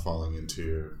without falling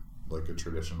into a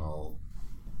traditional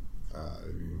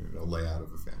layout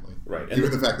of a family. Right. And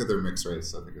even the fact that they're mixed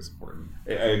race, I think, is important.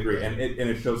 I agree, and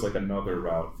it shows another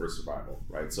route for survival,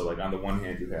 right? So on the one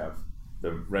hand, you have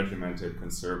the regimented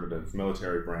conservative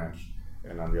military branch,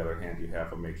 and on the other hand, you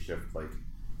have a makeshift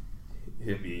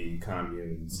hippie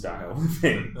commune style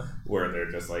thing where they're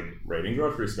just raiding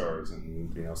grocery stores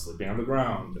and sleeping on the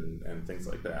ground and things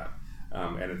like that.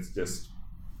 And it's just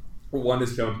one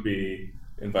is shown to be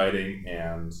inviting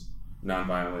and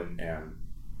nonviolent and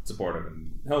supportive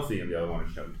and healthy, and the other one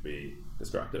is shown to be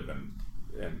destructive and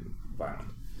violent.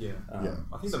 Yeah.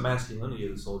 I think the masculinity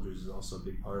of the soldiers is also a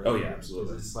big part of it. Oh yeah,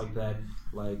 absolutely. It's that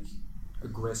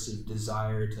aggressive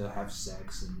desire to have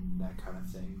sex and that kind of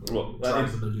thing. Well,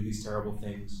 drives them to do these terrible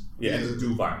things. Yeah, and to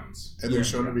do violence. And they're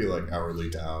shown to be hourly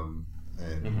down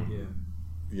and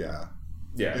yeah.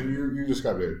 And you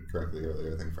described it correctly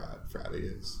earlier. I think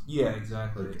fratty is. Yeah,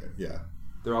 exactly. Yeah.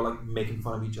 They're all making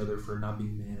fun of each other for not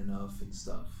being man enough and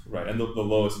stuff. Right, and the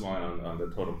lowest one on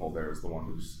the totem pole there is the one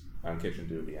who's on kitchen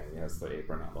duty and he has the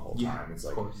apron on the whole time. It's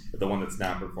the one that's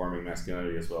not performing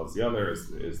masculinity as well as the other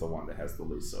is the one that has the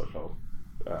least social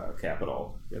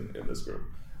capital in this group.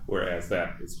 Whereas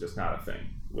that is just not a thing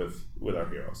with our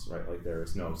heroes, right? There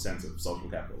is no sense of social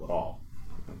capital at all.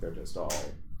 They're just all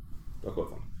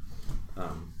equivalent.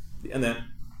 And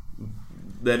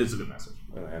that is a good message,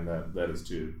 and that is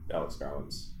to Alex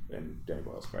Garland's and Danny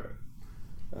Boyle's credit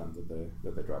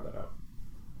that they draw that out.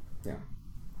 Yeah.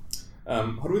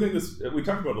 How do we think this? We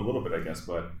talked about it a little bit, I guess,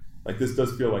 but this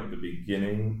does feel like the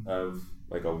beginning of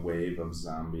a wave of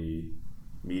zombie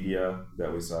media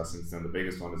that we saw since then. The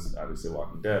biggest one is obviously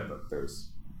Walking Dead, but there's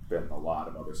been a lot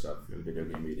of other stuff in video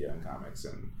game media and comics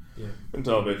and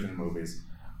television and movies.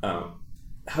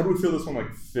 How do we feel this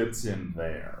one fits in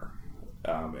there,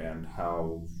 and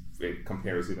how it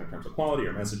compares either in terms of quality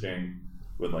or messaging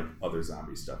with other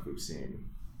zombie stuff we've seen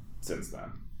since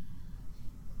then?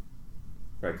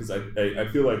 Right, because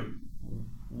I feel like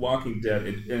Walking Dead,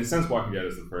 in a sense, Walking Dead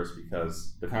is the first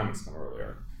because the comics come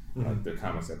earlier. Mm-hmm. The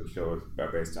comics that the show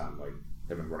are based on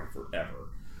have been running forever.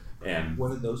 And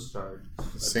when did those start?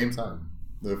 Same time.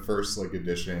 The first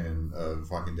edition of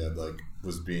Walking Dead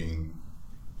was being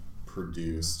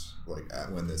produced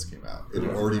when this came out. It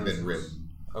had already been written.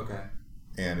 Okay.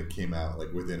 And it came out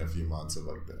within a few months of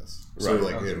this. So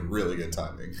it had really good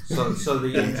timing. So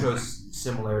the intro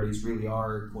similarities really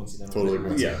are coincidental. Totally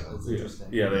coincidental. Yeah, that's interesting.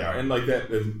 Yeah, they are. And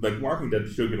Walking Dead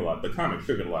should get the comics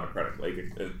should get a lot of credit.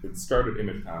 It started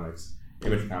Image Comics.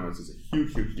 Image Comics is a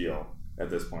huge deal at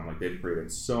this point. They've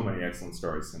created so many excellent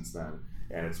stories since then,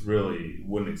 and it's really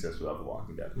wouldn't exist without The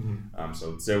Walking Dead. Mm-hmm.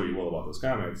 So say what you will about those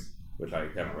comics, which I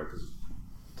haven't read because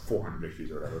 400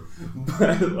 issues or whatever,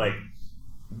 but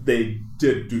they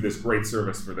did do this great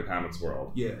service for the comics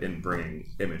world in bringing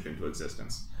Image into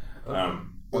existence. Okay.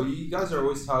 Well, you guys are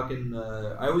always talking.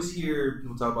 I always hear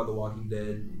people talk about The Walking Dead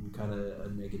in kind of a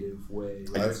negative way.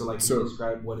 Can you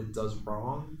describe what it does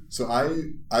wrong? So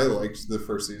I liked the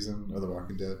first season of The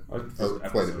Walking Dead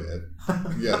quite a bit.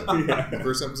 Yeah, the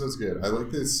first episode's good. I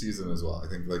like this season as well. I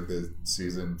think the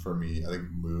season for me,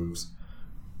 moves.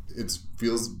 It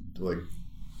feels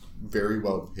very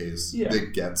well paced. Yeah. They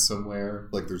get somewhere.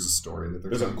 There's a story that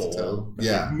there's a goal. to tell.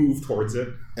 Yeah, move towards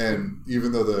it. And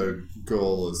even though the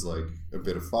goal is a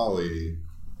bit of folly,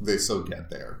 they still get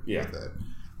there with it.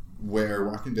 Where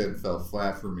Walking Dead fell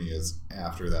flat for me is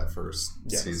after that first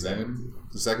season.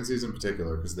 The second season in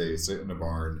particular, because they sit in a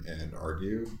barn and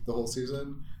argue the whole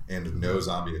season, and no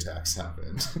zombie attacks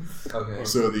happen. Okay.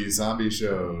 So the zombie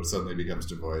show suddenly becomes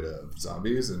devoid of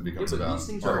zombies and becomes about these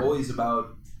things are always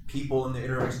about people and their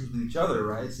interactions with each other,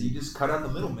 right? So you just cut out the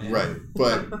middleman. Right.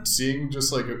 But seeing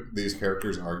just these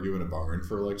characters argue in a barn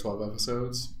for 12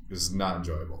 episodes is not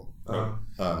enjoyable. And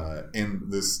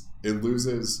it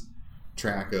loses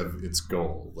track of its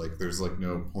goal. There's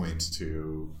no point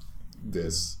to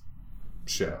this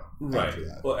show after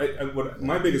that. Well,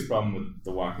 my biggest problem with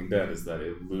The Walking Dead is that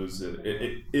it loses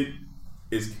it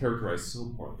is characterized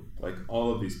so poorly.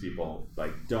 All of these people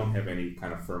don't have any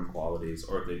kind of firm qualities,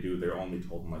 or if they do, they're only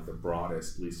told in the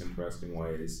broadest, least interesting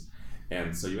ways,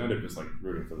 and so you end up just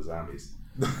rooting for the zombies.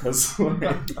 Because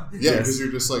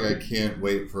you're just I can't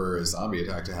wait for a zombie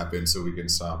attack to happen so we can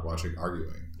stop watching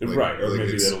arguing. Right, or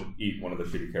maybe they'll eat one of the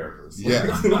shitty characters.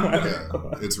 Yeah,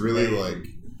 it's really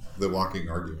the walking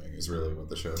arguing is really what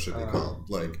the show should be called.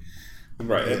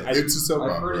 Right, it's a soap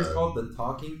opera. I've heard it's called The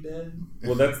Talking Dead.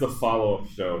 Well, that's the follow-up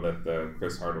show that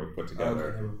Chris Hardwick put together.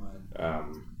 Okay, never mind.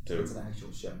 It's an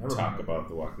actual show. Talk about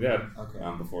The Walking Dead. Okay.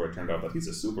 Before it turned out that he's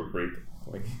a super creep.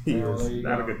 He was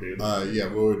not a good dude.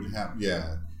 What would happen?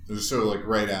 Yeah. So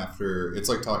right after, it's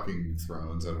Talking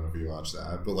Thrones. I don't know if you watched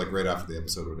that, but right after the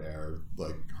episode would air,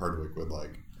 Hardwick would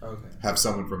have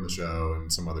someone from the show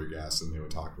and some other guests, and they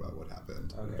would talk about what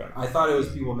happened. Okay. I thought it was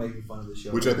people making fun of the show,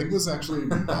 which I think was actually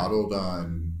modeled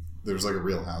on. There's a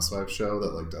Real Housewives show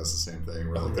that does the same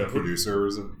thing, where the producer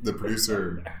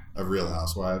of Real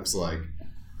Housewives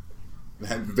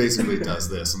basically does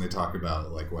this, and they talk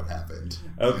about what happened.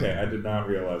 Okay, I did not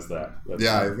realize that.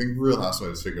 I think Real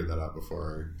Housewives figured that out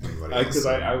before anybody else. Because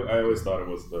I always thought it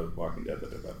was The Walking Dead that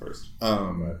did that first.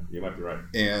 But you might be right.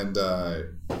 And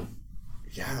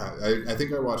I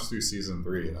think I watched through season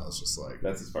 3, and I was just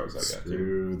that's as far as I got.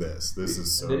 Screw this. This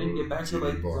is so. They didn't get back to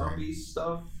boring. zombie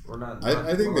stuff, or not?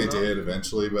 I think they did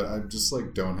eventually, but I just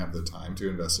don't have the time to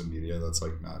invest in media that's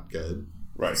not good.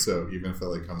 Right. So even if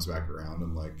it comes back around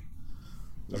and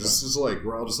this is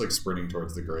we're all just sprinting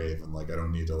towards the grave, and I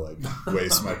don't need to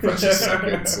waste my precious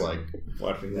seconds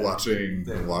watching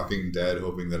The Walking Dead,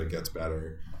 hoping that it gets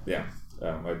better. Yeah,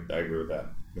 I agree with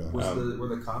that. Yeah. Were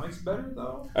the comics better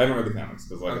though? I haven't read the comics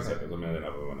because, I said, there's a million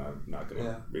of them, and I'm not going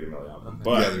to read a million of them. Okay.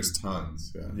 But there's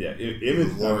tons. Image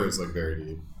the lore is very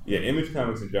deep. Yeah, Image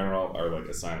Comics in general are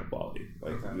a sign of quality.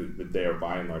 They are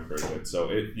by and large very good. So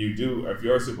if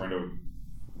you are super into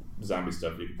zombie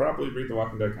stuff, you could probably read the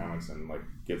Walking Dead comics and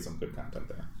get some good content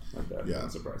there. That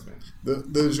doesn't surprise me.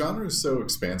 The genre is so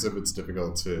expansive; it's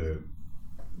difficult to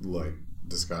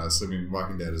discuss. I mean,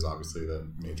 Walking Dead is obviously the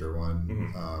major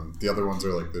one. Mm-hmm. The other ones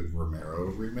are the Romero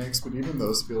remakes, but even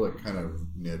those feel kind of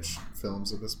niche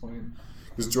films at this point.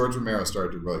 Because George Romero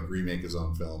started to remake his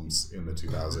own films in the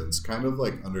 2000s, kind of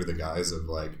under the guise of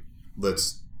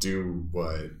let's do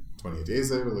what 28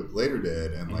 Days Later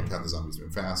did, and like have the zombies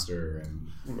move faster and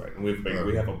right. And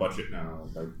we have a budget now.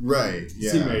 Like, right.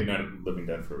 Yeah. He made Night of the Living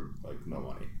Dead for like no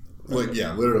money. Right?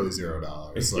 Like literally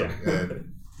 $0. Like, yeah.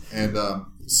 and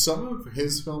some of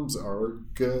his films are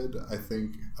good. I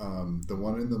think the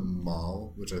one in the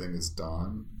mall, which I think is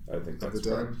Dawn. I think that's of the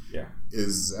Dead, yeah,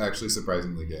 is actually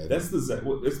surprisingly good. That's the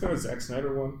isn't there a Zack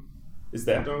Snyder one? Is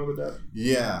that Dawn of the Dead?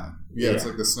 Yeah, it's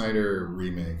like the Snyder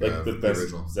remake like of the best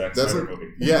original. Zack That's Snyder like,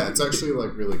 movie. Yeah, it's actually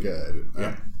like really good.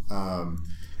 Yeah.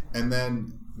 And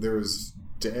then there was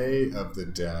Day of the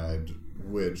Dead,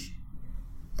 which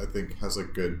I think has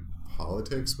like good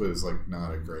politics, but is like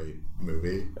not a great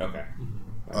movie. Okay.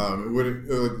 It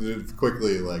would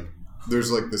quickly like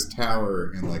there's like this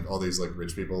tower and like all these like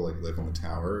rich people like live in the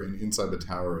tower, and inside the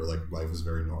tower like life is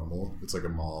very normal. It's like a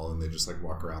mall, and they just like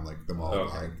walk around like the mall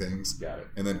buying things. Got it.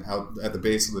 And then out at the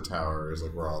base of the tower is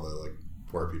like where all the like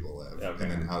poor people live. Okay.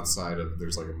 And then outside of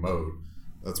there's like a moat.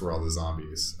 That's where all the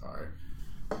zombies are.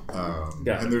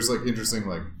 And there's like interesting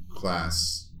like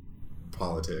class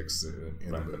politics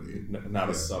in the movie. Not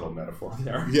a subtle metaphor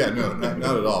there. Yeah, no, not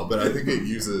at all. But I think it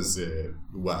uses it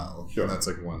well. Sure. And that's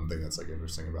like one thing that's like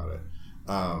interesting about it.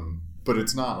 But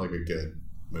it's not like a good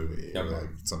movie. Okay. Like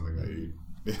something that you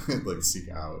like seek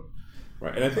out.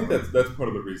 Right, and I think that's part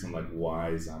of the reason like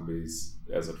why zombies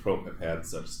as a trope have had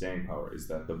such staying power is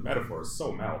that the metaphor is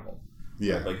so malleable.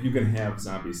 Yeah. Right? Like you can have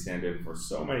zombies stand in for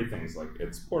so many things. Like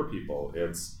it's poor people,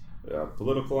 it's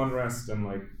political unrest, and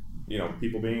like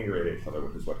people being angry at each other,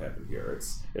 which is what happened here.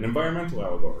 It's an environmental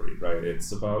allegory, right?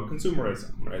 It's about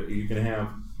consumerism, right? You can have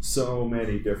so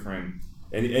many different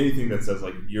anything that says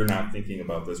like you're not thinking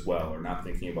about this well or not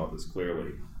thinking about this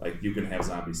clearly. Like you can have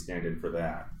zombies stand in for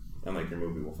that, and like your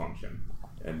movie will function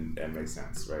and make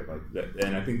sense, right? Like that,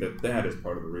 and I think that is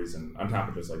part of the reason, on top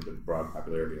of just like the broad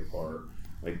popularity of horror,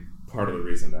 like part of the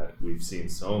reason that we've seen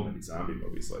so many zombie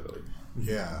movies lately.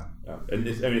 Yeah. And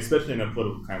especially in a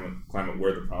political climate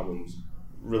where the problems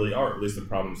really are, at least the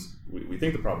problems we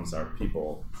think the problems are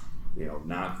people,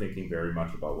 not thinking very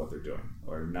much about what they're doing,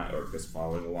 or just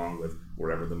following along with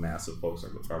wherever the mass of folks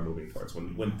are moving towards.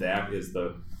 When that is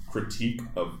the critique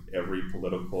of every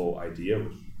political idea,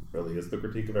 which really is the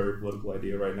critique of every political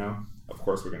idea right now, of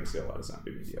course we're going to see a lot of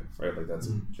zombie media, right? Like that's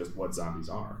just what zombies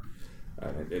are.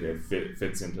 It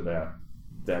fits into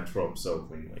that trope so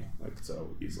cleanly, like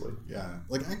so easily. Yeah,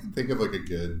 like I can think of like a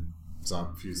good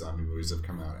few zombie movies that have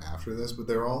come out after this, but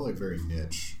they're all like very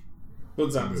niche. But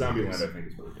Zombieland, I think,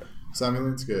 is really good.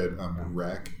 Zombieland's good.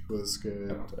 Wreck was good. I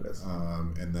don't know what that is.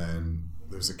 And then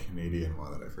there's a Canadian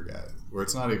one that I forget, where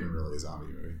it's not even really a zombie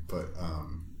movie, but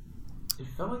it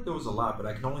felt like there was a lot, but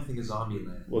I can only think of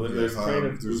Zombieland. Well, there's Train to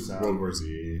there's Busan. World War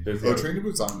Z. There's Train to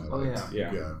Busan. Oh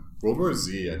yeah. World War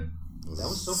Z. That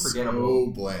was so forgettable.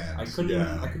 So bland. I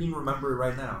couldn't even remember it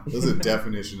right now. It was a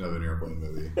definition of an airplane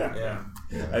movie. Yeah.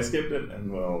 I skipped it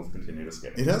and will continue to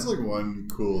skip it. It has like one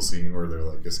cool scene where they're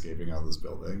like escaping out of this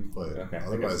building, but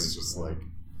otherwise it's just like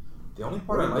the only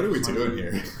part I liked. What are we doing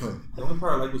here? The only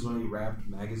part I liked was when he wrapped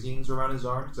magazines around his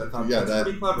arm, because I thought that's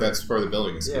pretty clever. That's for the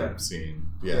building escape scene.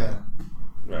 Yeah.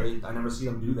 Right. I never see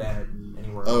them do that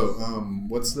anywhere else. Oh,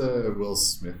 what's the Will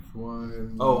Smith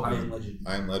one? Oh, I Am Legend.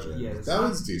 I Am Legend. Yeah, that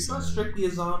was decent. It's not strictly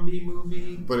a zombie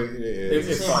movie, but it's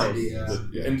the same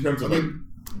idea. In terms of like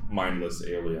mindless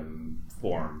alien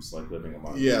forms, like living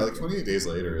among. Yeah, like 28 Days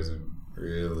Later isn't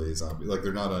really zombie. Like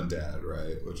they're not undead,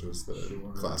 right? Which was the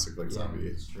classic like zombie.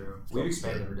 It's true. We've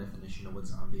expanded our definition of what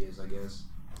zombie is, I guess.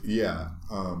 Yeah.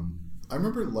 I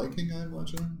remember liking I Am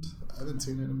Legend. I haven't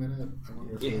seen it in a minute. I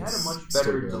wonder if it had a much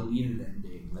better deleted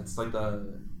ending. That's like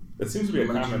the that seems to be a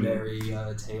legendary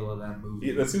tale of that movie.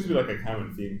 Yeah, that seems to be like a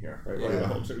common theme here, right? Yeah.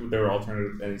 Like there were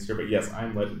alternative endings here, but yes, I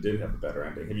Am Legend did have a better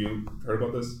ending. Have you heard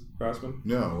about this, Crossman?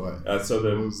 No, what? So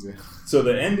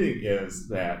the ending is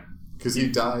that because he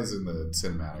dies in the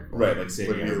cinematic, right? Like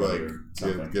saving everybody or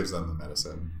something. Gives them the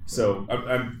medicine. So,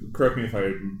 correct me if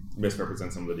I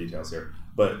misrepresent some of the details here,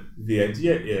 but the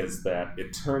idea is that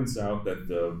it turns out that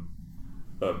the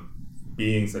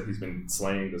beings that he's been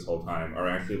slaying this whole time are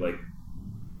actually like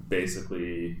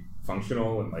basically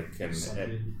functional and like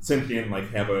sentient,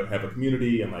 like have a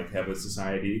community and like have a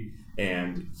society,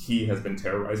 and he has been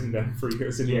terrorizing them for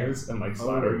years and years and like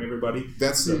slaughtering everybody.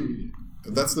 That's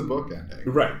the book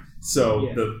ending, right?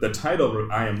 So the title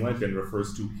I Am Legend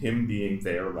refers to him being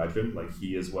their legend, like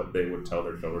he is what they would tell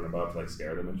their children about to like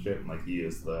scare them and shit, and like he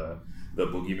is the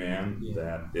boogeyman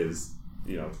that is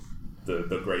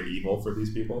the great evil for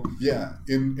these people. Yeah,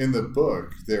 in the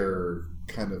book they're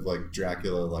kind of like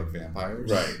Dracula like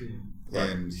vampires, right? Right.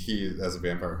 And he, as a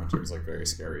vampire hunter, is like very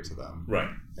scary to them. Right,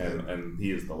 and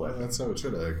he is the legend. That's how it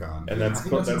should have gone. And I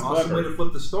think that's an awesome clever. way to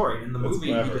flip the story. In the That's movie,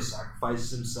 clever. he just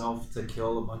sacrifices himself to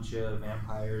kill a bunch of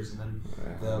vampires, and then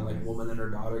the woman and her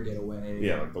daughter get away.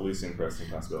 Yeah, like the least interesting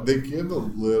possibility. They give a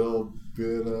little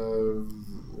bit of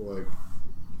like,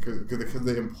 because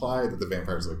they imply that the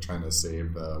vampire's like trying to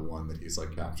save the one that he's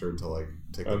like captured to like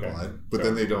take the blood, but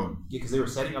then they don't. Yeah, because they were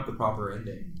setting up the proper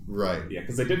ending. Right. Yeah,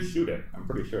 because they did shoot it. I'm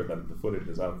pretty sure that the footage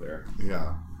is out there.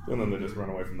 Yeah. And then they just run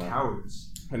away from that. Cowards.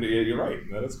 And you're right.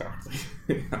 That is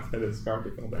cowardly. That is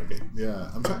cowardly filmmaking. Yeah.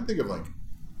 I'm trying to think of like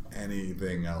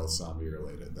anything else zombie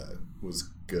related that was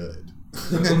good.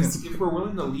 If we're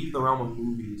willing to leave the realm of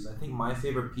movies, I think my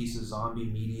favorite piece of zombie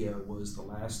media was The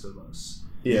Last of Us.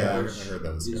 Yeah, I which heard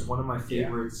that was is good. one of my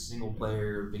favorite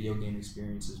single-player video game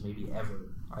experiences, maybe ever.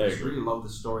 I just really love the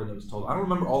story that was told. I don't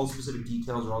remember all the specific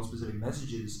details or all the specific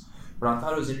messages, but I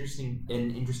thought it was an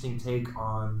interesting take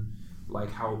on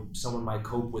like how someone might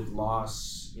cope with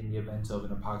loss in the event of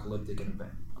an apocalyptic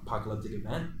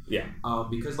event. Yeah.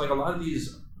 Because like a lot of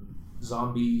these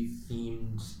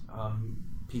zombie-themed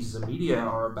pieces of media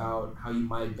are about how you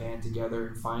might band together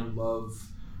and find love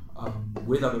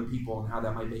with other people and how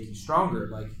that might make you stronger,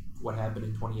 like what happened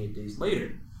in 28 Days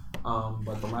Later.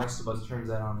 But The Last of Us turns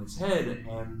that on its head,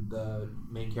 and the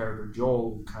main character,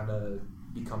 Joel, kind of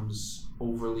becomes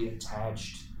overly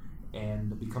attached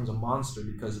and becomes a monster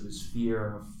because of his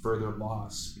fear of further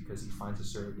loss because he finds a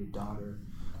surrogate daughter.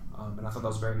 And I thought that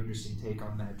was a very interesting take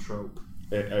on that trope.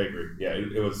 I agree. Yeah,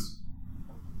 it was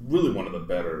really one of the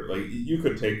better. Like, you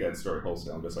could take that story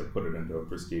wholesale and just like put it into a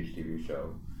prestige TV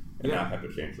show and not have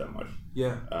to change that much.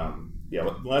 Yeah.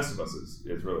 The Last of Us is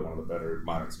really one of the better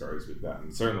modern stories we've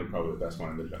gotten. Certainly probably the best one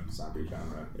in the zombie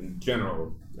genre in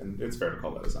general, and it's fair to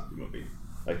call that a zombie movie.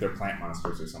 Like they're plant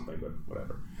monsters or something, but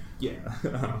whatever. Yeah.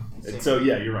 And so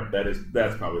yeah, you're right.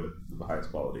 That's probably the highest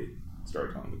quality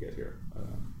storytelling we get here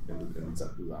in the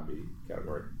zombie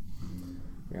category.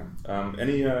 Yeah.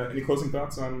 Any closing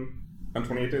thoughts on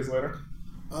 28 Days Later?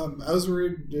 I was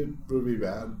worried it would be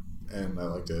bad, and I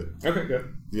liked it. Okay,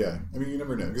 good. Yeah, I mean, you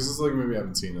never know, because it's like a movie I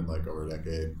haven't seen in like over a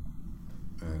decade,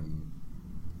 and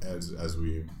as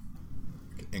we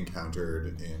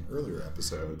encountered in earlier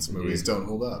episodes, movies don't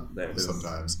hold up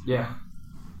sometimes. Yeah,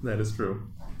 that is true.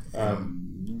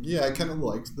 Yeah, I kind of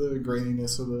liked the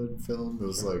graininess of the film. It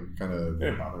was like kind of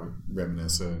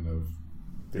reminiscent of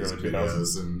the these early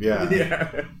videos, 2000s. and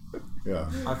yeah.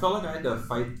 I felt like I had to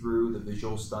fight through the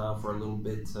visual style for a little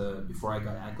bit before I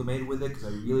got acclimated with it because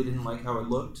I really didn't like how it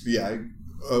looked. Yeah.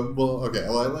 I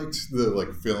liked the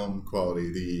like film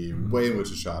quality. The way in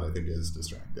which it's shot, I think, is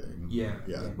distracting. Yeah.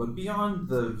 But beyond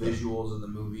the visuals of the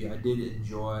movie, I did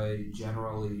enjoy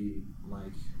generally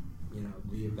like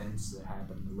the events that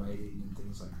happened, the writing and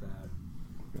things like that.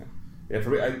 Yeah. For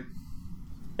me,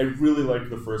 I really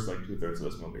liked the first like 2/3 of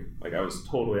this movie. Like I was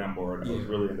totally on board. I was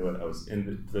really into it. I was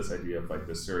into this idea of like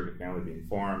this surrogate family being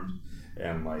formed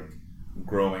and like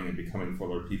growing and becoming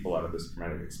fuller people out of this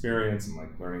traumatic experience and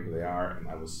like learning who they are. And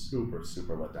I was super,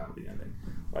 super let down with the ending.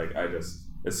 Like I just,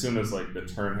 as soon as like the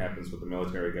turn happens with the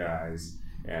military guys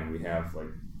and we have like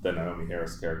the Naomi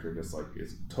Harris character just like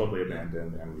is totally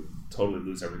abandoned and we totally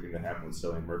lose everything that happened with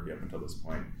Cillian Murphy up until this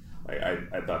point. Like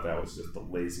I thought that was just the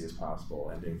laziest possible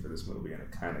ending for this movie, and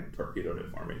it kind of torpedoed it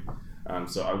for me.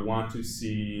 So I want to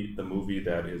see the movie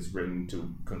that is written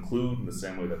to conclude in the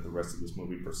same way that the rest of this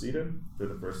movie proceeded through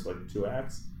the first like 2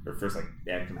 acts, or first like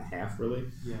act and a half, really.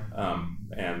 Yeah.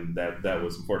 And that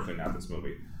was unfortunately not this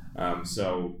movie.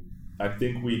 So I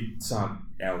think we saw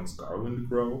Alex Garland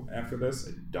grow after this.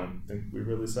 I don't think we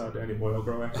really saw Danny Boyle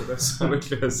grow after this,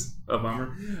 which is a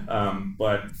bummer.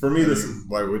 But for me, this is...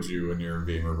 Why would you when you're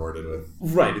being rewarded with...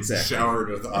 Right, exactly. Showered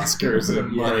with Oscars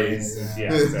and praise.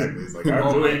 Yeah, exactly. It's like,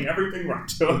 I'm doing everything right,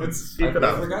 so let's keep it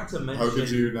up. I forgot to mention... How could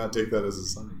you not take that as a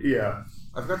sign? Yeah.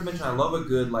 I forgot to mention, I love a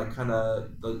good, like, kind of...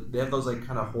 They have those, like,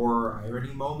 kind of horror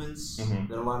irony moments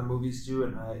that a lot of movies do,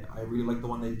 and I really like the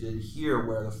one they did here,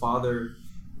 where the father...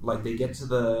 Like, they get to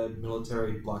the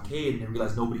military blockade and they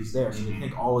realize nobody's there. So they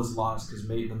think all is lost because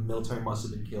maybe the military must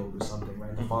have been killed or something,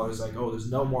 right? The father's like, oh, there's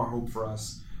no more hope for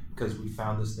us because we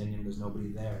found this thing and there's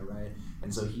nobody there, right?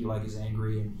 And so he, like, is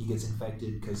angry and he gets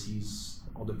infected because he's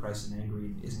all depressed and angry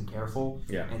and isn't careful.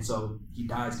 Yeah. And so he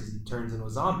dies because he turns into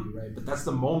a zombie, right? But that's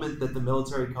the moment that the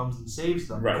military comes and saves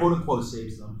them, right. quote-unquote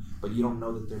saves them, but you don't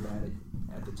know that they're bad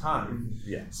at the time.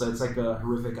 Yeah. So it's like a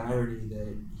horrific irony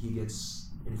that he gets...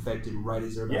 infected right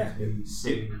as they're about to be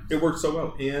saved. It works so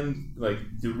well, and like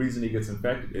the reason he gets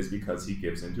infected is because he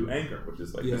gives into anger, which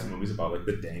is like this movie's about like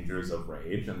the dangers of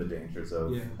rage and the dangers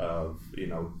of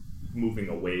moving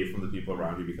away from the people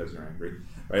around you because you're angry,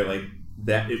 right? Like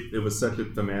that. It was such a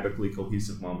thematically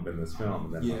cohesive moment in this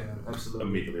film, and then absolutely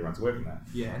immediately runs away from that.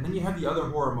 Yeah, and then you have the other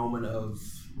horror moment of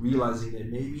realizing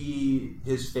that maybe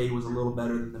his fate was a little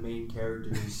better than the main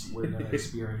characters we're going to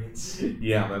experience.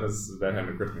 Yeah, that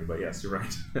hadn't occurred to me, but yes, you're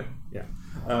right. Yeah.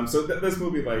 So this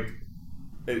movie, like,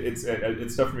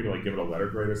 it's tough for me to like give it a letter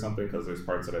grade or something because there's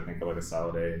parts that I think are like a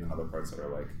solid A, and then other parts that are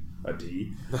like a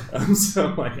D.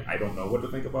 So like I don't know what to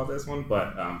think about this one,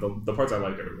 but the parts I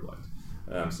liked, I really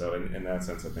liked. So in that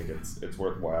sense, I think it's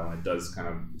worthwhile, and it does kind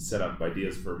of set up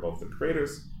ideas for both the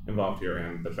creators involved here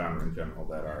and the genre in general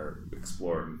that are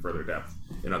explored in further depth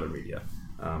in other media.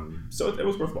 So it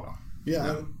was worthwhile.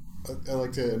 Yeah, I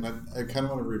liked it, and I kind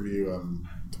of want to review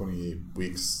 28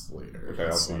 Weeks Later. Okay,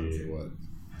 I'll see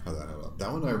how that held up.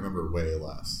 That one I remember way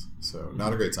less, so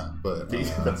not a great time, but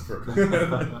that's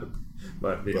perfect.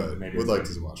 but maybe would like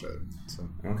to watch it. So.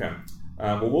 Okay.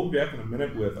 Well, we'll be back in a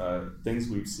minute with Things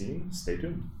We've Seen. Stay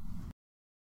tuned.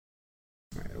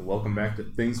 All right, welcome back to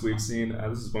Things We've Seen.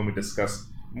 This is when we discuss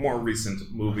more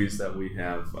recent movies that we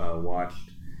have watched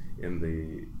in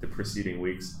the preceding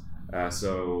weeks.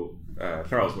 So,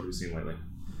 Charles, what have you seen lately?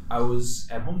 I was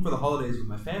at home for the holidays with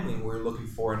my family, and we were looking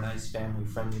for a nice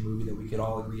family-friendly movie that we could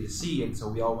all agree to see, and so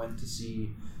we all went to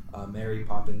see Mary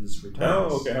Poppins Returns.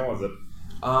 Oh, okay. How was it?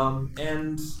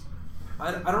 And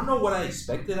I don't know what I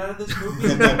expected out of this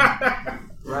movie.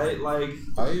 Right? Like,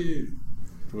 I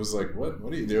was like, what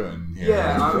are you doing here?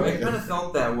 Yeah, I kind of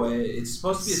felt that way. It's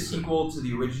supposed to be a sequel to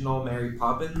the original Mary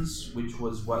Poppins, which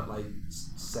was, what, like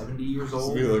 70 years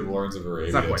old? It's like Lawrence of Arabia.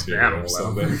 It's not quite that old, or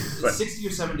something. It's 60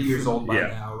 or 70 years old by Yeah.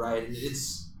 now, right?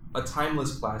 It's a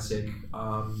timeless classic.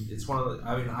 It's one of the,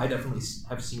 I mean, I definitely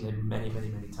have seen it many, many,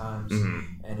 many times.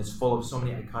 Mm-hmm. And it's full of so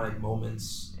many iconic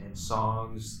moments and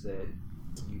songs that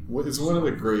It's one of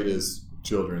the greatest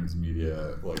children's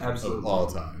media Absolutely. of all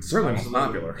time. Certainly most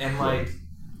Absolutely. popular. And like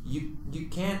you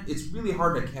can't. It's really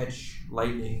hard to catch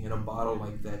lightning in a bottle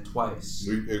like that twice.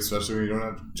 Especially when you don't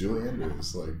have Julie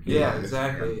Andrews. Yeah,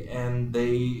 exactly. And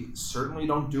they certainly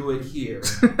don't do it here.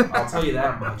 I'll tell you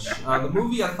that much. The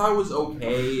movie I thought was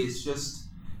okay. It's just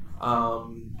I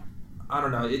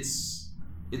don't know.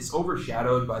 It's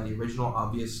overshadowed by the original,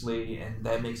 obviously, and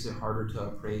that makes it harder to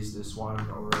appraise this one,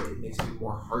 or it makes me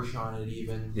more harsh on it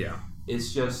even. Yeah.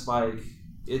 It's just like,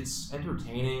 it's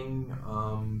entertaining,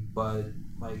 but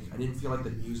like I didn't feel like the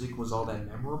music was all that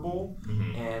memorable,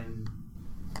 and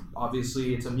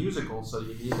obviously it's a musical, so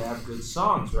you need to have good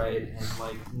songs, right? And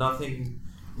like nothing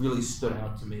really stood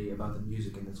out to me about the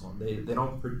music in this one. They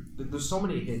don't. There's so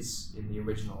many hits in the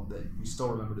original that we still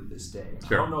remember to this day.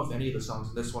 Sure. I don't know if any of the songs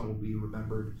in this one will be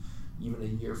remembered even a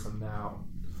year from now.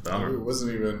 It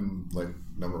wasn't even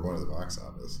number one at the box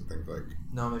office. I think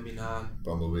No, maybe not.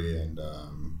 Bumblebee and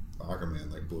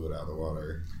Aquaman blew it out of the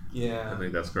water. Yeah. I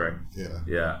think that's correct. Yeah.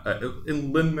 Yeah.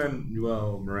 And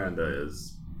Lin-Manuel Miranda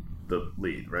is the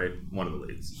lead, right? One of the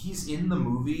leads. He's in the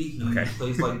movie. He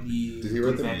plays like the Did he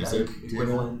write the Van music? Dyke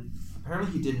equivalent.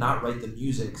 Apparently, he did not write the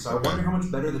music, so I wonder how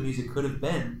much better the music could have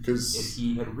been if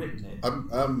he had written it.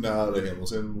 I'm not a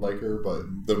Hamilton liker,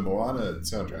 but the Moana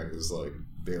soundtrack is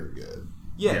very good.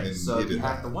 Yeah, and so you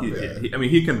have to wonder.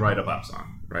 He can write a pop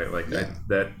song, right? Yeah.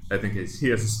 I think he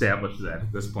has established that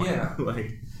at this point. Yeah.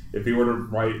 If he were to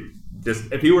write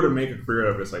if he were to make a career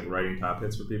of just writing top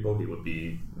hits for people, he would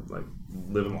be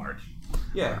living large.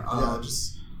 Yeah.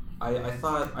 Just. I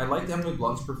thought I liked Emily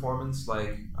Blunt's performance.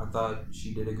 I thought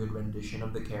she did a good rendition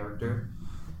of the character.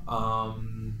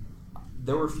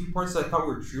 There were a few parts that I thought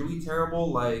were truly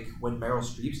terrible, like when Meryl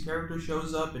Streep's character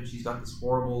shows up and she's got this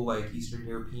horrible Eastern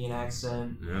European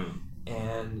accent,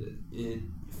 and it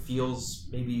feels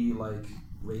maybe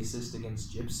racist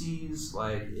against gypsies.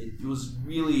 It was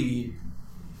really,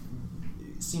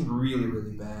 it seemed really,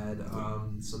 really bad.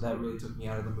 So that really took me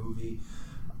out of the movie.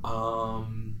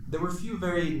 There were a few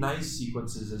very nice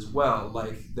sequences as well.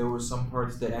 There were some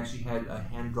parts that actually had a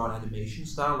hand-drawn animation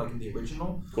style, like in the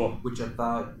original, cool, which I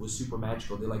thought was super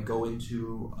magical. They go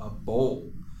into a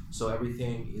bowl, so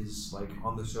everything is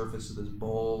on the surface of this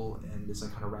bowl, and it's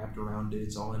kind of wrapped around it.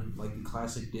 It's all in the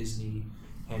classic Disney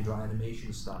hand-drawn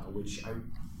animation style, which I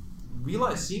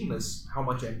realized seeing this how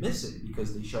much I miss it,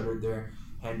 because they shuttered their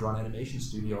hand-drawn animation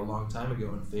studio a long time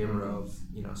ago in favor of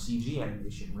CG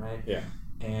animation, right? Yeah.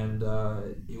 And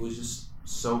it was just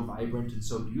so vibrant and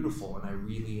so beautiful, and I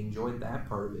really enjoyed that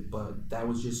part of it. But that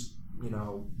was just,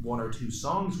 one or two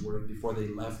songs worth before they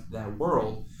left that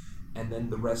world. And then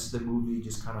the rest of the movie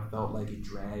just kind of felt like it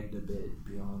dragged a bit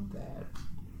beyond that.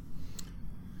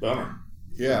 Bummer.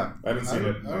 Yeah. I haven't seen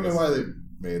it. I don't know why they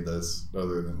made this,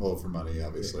 other than, for money,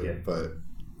 obviously. Yeah. But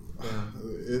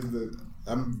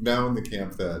I'm now in the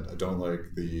camp that I don't like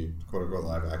the quote unquote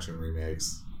live action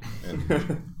remakes, and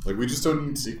like we just don't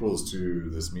need sequels to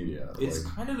this media. It's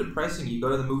like, kind of depressing. You go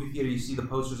to the movie theater, you see the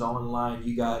posters all in line.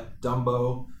 You got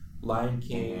Dumbo, Lion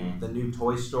King, the new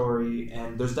Toy Story,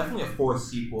 and there's definitely a fourth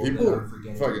sequel. people that are I'm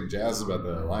forgetting. fucking jazzed about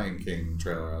the Lion King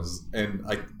trailer, and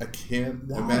I can't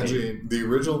Why? imagine the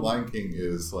original Lion King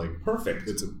is like Perfect.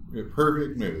 it's a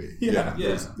perfect movie. Yeah.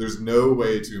 There's no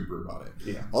way to improve on it.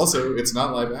 Yeah. Also, it's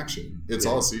not live action. It's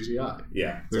all CGI.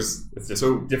 Yeah. There's It's just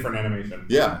so different animation.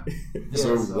 yeah.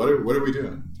 So so- what are we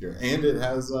doing here? And it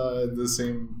has the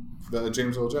same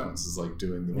James Earl Jones is like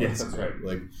doing the Yes, voice. that's right.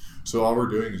 Like, so all we're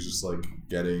doing is just like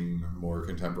getting more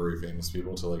contemporary famous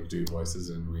people to like do voices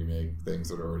and remake things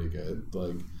that are already good.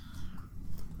 Like,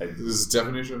 this is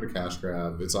definition of a cash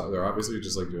grab. They're obviously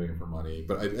just like doing it for money,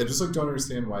 but I just like don't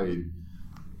understand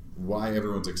why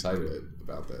everyone's excited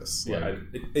about this. Yeah, Like,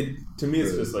 it to me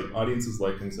it's just like audiences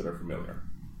like things that are familiar,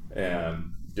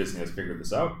 and Disney has figured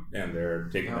this out, and they're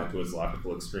taking that to its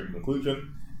logical extreme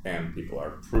conclusion, and people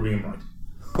are proving them right.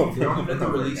 They don't have to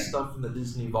release stuff from the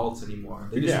Disney vaults anymore.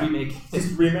 They just remake it.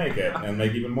 Just remake it and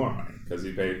make even more money because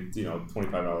you paid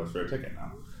 $25 for a ticket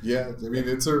now. yeah, I mean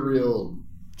it's a real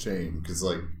shame because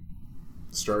like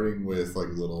starting with like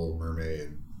Little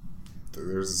Mermaid,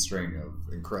 there's a string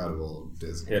of incredible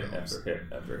Disney Hit films. after hit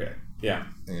after hit. Yeah,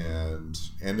 And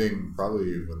ending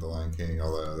probably with The Lion King,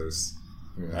 although there's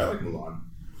I like Mulan.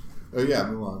 oh yeah,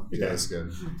 Mulan. Yeah, Yeah. that's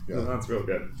good. Yeah. Mulan's real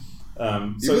good.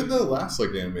 Even the last like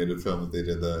animated film that they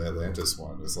did, the Atlantis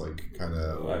one, is like kind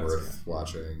of Oh, I haven't worth seen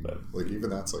watching. But- like even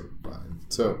that's like fine.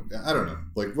 So I don't know.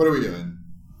 Like, what are we doing?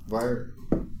 Why?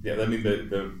 Yeah, I mean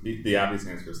the obvious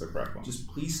answer is the correct one. Just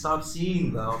please stop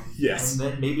seeing them. Yes. And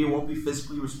then maybe it won't be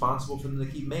fiscally responsible for them to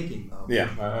keep making them. Yeah,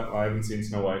 I haven't seen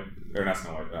Snow White, or not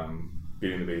Snow White,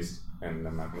 Beauty and the Beast, and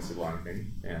I'm not going to see Lion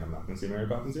King, and I'm not going to see Mary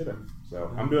Poppins either.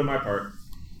 So I'm doing my part.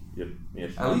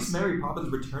 At least Mary Poppins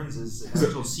Returns is an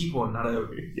actual sequel and not a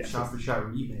Yes. shot-for-shot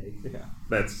remake. Yeah,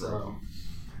 that's true. So,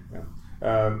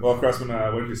 Yeah. Well, Crossman,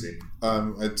 what did you see?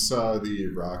 I saw the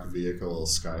rock vehicle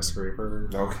Skyscraper.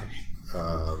 Okay.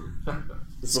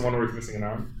 This is the one where he's missing an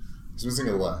arm? He's missing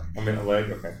a leg. I mean, a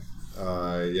leg? Okay.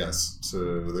 Yes. So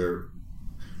the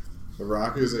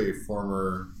Rock is a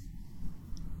former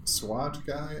SWAT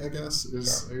guy, I guess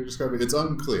is how you describe it. It's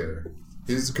unclear.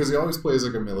 Because he always plays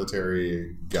like a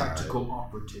military guy. tactical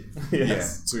operative. Yeah.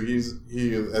 Yes. So he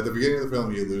at the beginning of the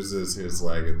film he loses his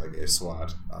leg in like a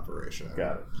SWAT operation.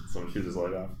 Got it. Someone shoots his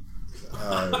leg off.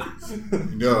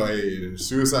 No, a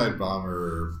suicide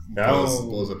bomber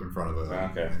blows up in front of him,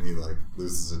 Okay. and he like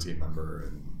loses a team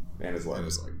member And his leg. and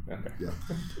his leg. Okay. Yeah.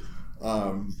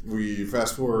 We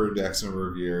fast forward X number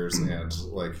of years, and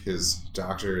like his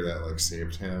doctor that like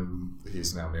saved him,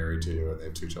 he's now married to, and they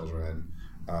have 2 children.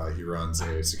 He runs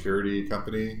a security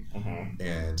company, Mm-hmm.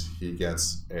 and he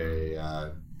gets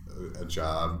a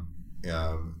job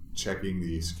checking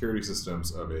the security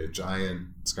systems of a giant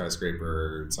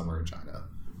skyscraper somewhere in China.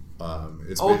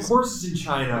 It's Of course it's in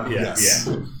China. Yeah. Yes.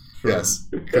 Yes,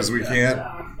 because we can't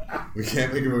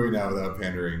make a movie now without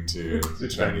pandering to the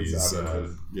Chinese Chinese.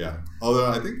 audiences. Yeah, although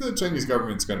I think the Chinese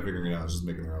government's kind of figuring it out, just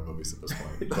making their own movies at this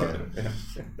point.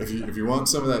 But if you want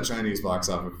some of that Chinese box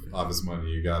office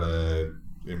money, you gotta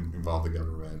involve the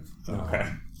government.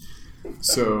 Okay.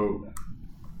 So,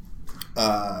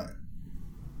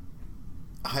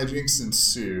 hijinks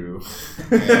ensue,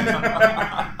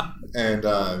 and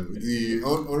the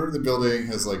owner of the building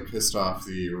has like pissed off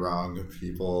the wrong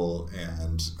people,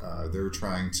 and they're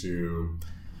trying to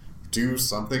do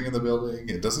something in the building.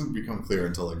 It doesn't become clear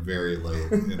until like very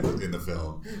late in the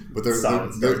film, but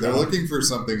they're looking for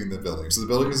something in the building. So the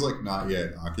building is like not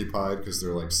yet occupied because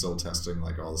they're like still testing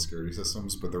like all the security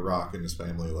systems. But The Rock and his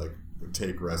family like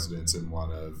take residence in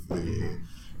one of the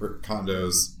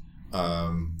condos,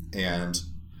 and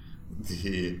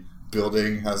the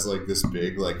building has like this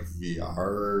big like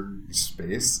VR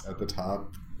space at the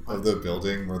top of the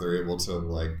building where they're able to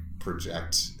like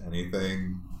project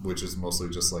anything, which is mostly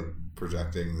just like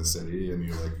projecting the city, and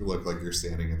you like look like you're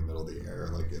standing in the middle of the air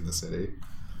like in the city.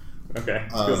 Okay.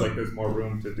 Feels like there's more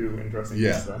room to do interesting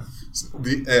stuff.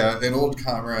 An old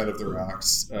comrade of The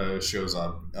Rock's shows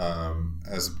up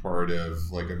as a part of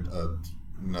like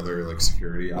another like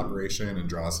security operation and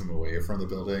draws him away from the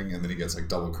building, and then he gets like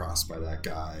double crossed by that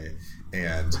guy,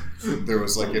 and there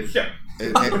was like an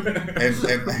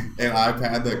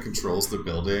iPad that controls the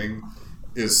building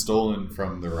is stolen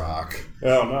from The Rock.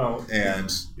 Oh no.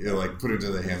 And like put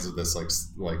into the hands of this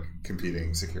like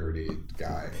competing security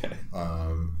guy. Okay.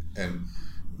 And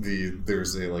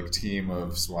there's a like team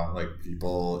of SWAT like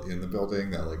people in the building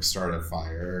that like start a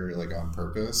fire like on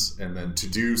purpose, and then to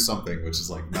do something which is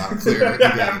like not clear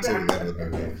again until the end of the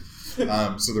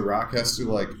movie. So The Rock has to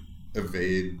like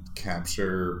evade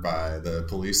capture by the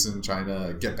police in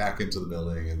China, get back into the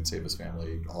building and save his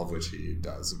family, all of which he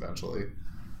does eventually,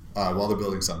 while the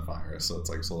building's on fire, so it's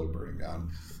like slowly burning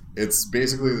down. It's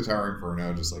basically the Tower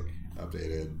Inferno, just like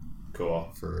updated. Cool.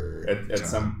 For at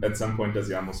some point, does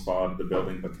he almost fall out of the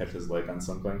building but catch his leg on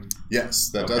something? Yes,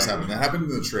 that does happen. That happened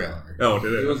in the trailer. Oh,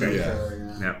 did it? Okay.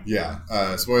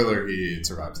 Yeah. Spoiler: he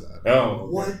survives that. Oh,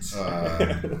 what?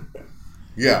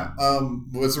 Yeah.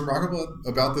 What's remarkable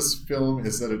about this film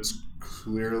is that it's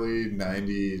clearly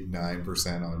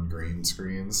 99% on green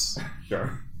screens.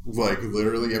 Sure. Like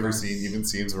literally every scene, even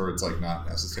scenes where it's like not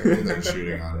necessary, they're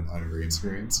shooting on green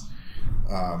screens.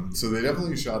 So they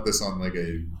definitely shot this on like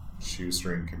a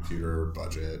shoestring computer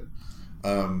budget.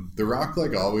 The Rock,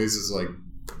 like always, is like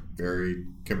very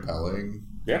compelling.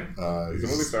 Yeah, he's a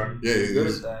movie star. Yeah, He's good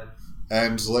at that.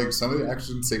 And like some of the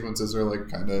action sequences are like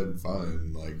kind of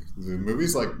fun. Like the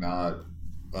movie's like not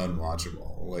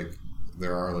unwatchable. Like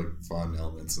there are like fun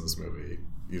elements in this movie.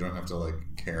 You don't have to like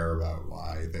care about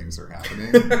why things are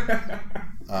happening.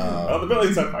 The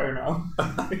building's on fire now.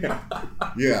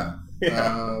 Yeah.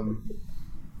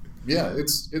 Yeah,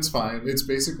 it's fine. It's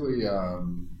basically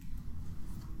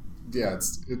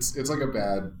it's like a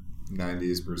bad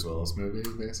 90s Bruce Willis movie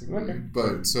basically. Okay.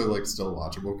 But so like still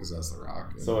watchable because that's The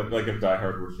Rock. So like if Die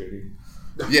Hard were shitty.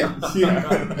 Yeah.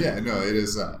 Yeah, no, it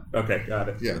is okay, got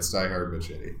it. Yeah, it's Die Hard but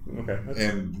shitty. Okay.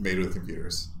 And made with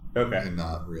computers. Okay. And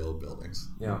not real buildings.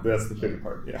 Yeah. That's the shitty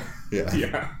part, yeah. Yeah.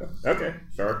 Yeah. Okay,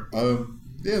 sure.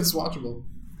 Yeah, it's watchable.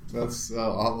 That's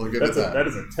I'll give it that. That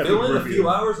is a tepid Fill in review. a few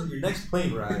hours on your next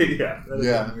plane ride. Yeah.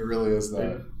 It really is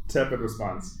that. Tepid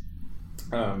response.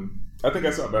 I think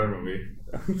I saw a better movie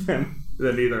than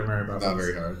either Mary Poppins. Not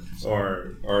very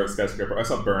hard. Or Skyscraper. I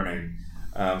saw Burning.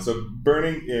 So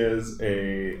Burning is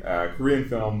a Korean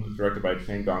film directed by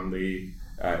Chang Dong Lee.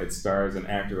 It stars an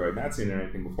actor who I had not seen in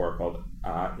anything before called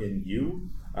In Yu.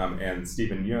 And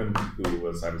Stephen Yeun, who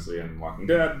was obviously in Walking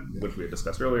Dead, which we had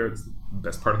discussed earlier. It's the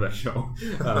best part of that show.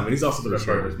 And he's also the best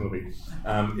part of this movie.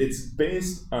 It's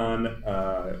based on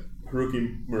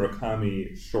Haruki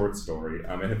Murakami short story.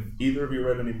 And have either of you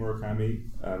read any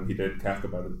Murakami? He did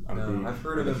Kafka by the No, I've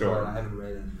heard of it, but I haven't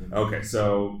read it. Okay,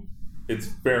 so it's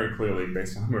very clearly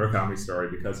based on a Murakami story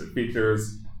because it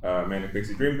features Manic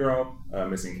Pixie Dream Girl, a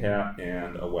missing cat,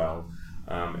 and a well.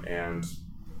 And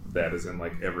that is in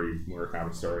like every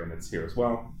Murakami story, and it's here as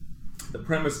well. The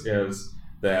premise is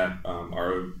that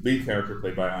our lead character,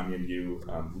 played by An Yin-yu,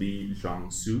 Lee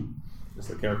Jong-soo, is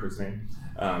the character's name,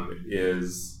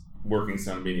 is working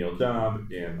some menial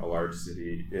job in a large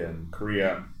city in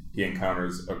Korea. He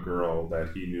encounters a girl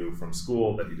that he knew from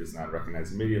school that he does not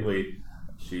recognize immediately.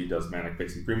 She does Manic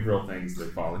Pixie Dream Girl things. They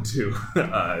fall into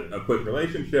a quick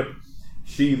relationship.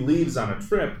 She leaves on a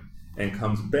trip and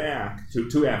comes back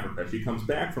to Africa. She comes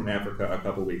back from Africa a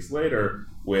couple weeks later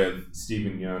with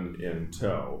Stephen Yeun in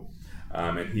tow.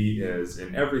 And he is,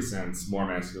 in every sense, more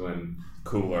masculine,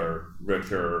 cooler,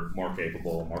 richer, more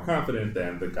capable, more confident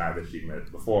than the guy that she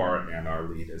met before, and our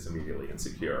lead is immediately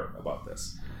insecure about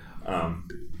this.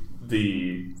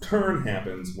 The turn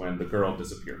happens when the girl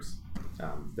disappears.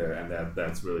 And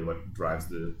that's really what drives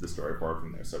the story forward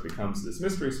from there. So it becomes this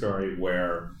mystery story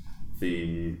where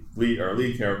our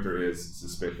lead character is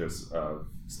suspicious of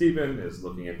Stephen, is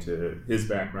looking into his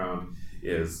background,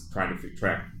 is trying to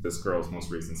track this girl's most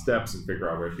recent steps and figure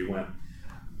out where she went.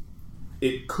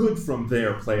 It could, from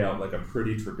there, play out like a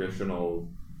pretty traditional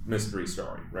mystery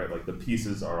story, right? Like the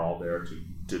pieces are all there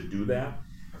to do that.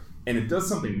 And it does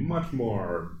something much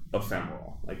more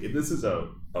ephemeral. Like this is a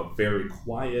very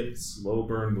quiet, slow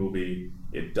burn movie.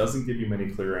 It doesn't give you many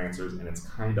clear answers, and it's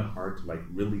kind of hard to like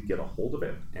really get a hold of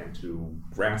it and to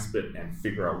grasp it and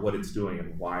figure out what it's doing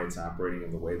and why it's operating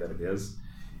in the way that it is.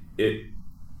 It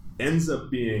ends up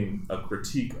being a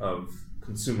critique of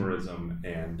consumerism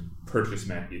and purchase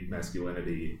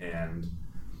masculinity and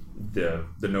the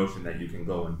notion that you can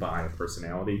go and buy a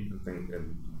personality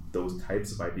and those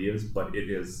types of ideas, but it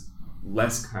is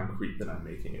less concrete than I'm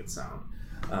making it sound.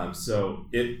 So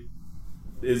it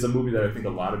is a movie that I think a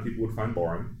lot of people would find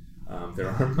boring. There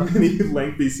are many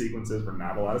lengthy sequences where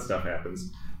not a lot of stuff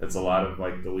happens. It's a lot of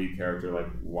like the lead character like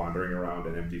wandering around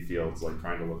in empty fields, like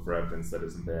trying to look for evidence that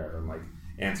isn't there, and like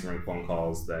answering phone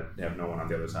calls that have no one on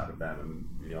the other side of them,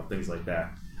 and things like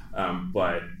that.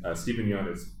 But Stephen Yeun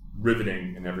is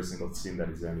riveting in every single scene that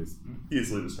he's in. He's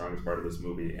easily the strongest part of this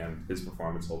movie, and his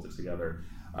performance holds it together.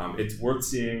 It's worth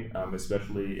seeing,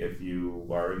 especially if you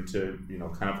are into,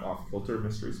 kind of off-kilter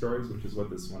mystery stories, which is what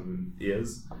this one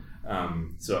is.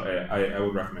 So I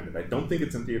would recommend it. I don't think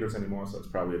it's in theaters anymore, so it's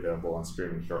probably available on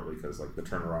streaming shortly, because the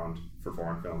turnaround for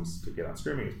foreign films to get on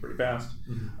streaming is pretty fast.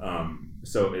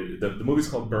 So the movie's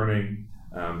called Burning.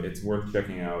 It's worth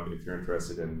checking out if you're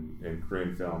interested in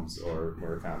Korean films or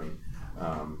Murakami,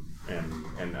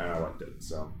 and I liked it.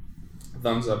 So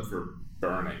thumbs up for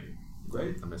Burning.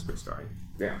 Great. A mystery story.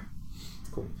 Yeah,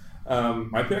 cool.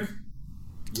 My pick?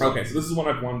 Yeah. Okay, so this is one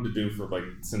I've wanted to do for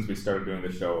since we started doing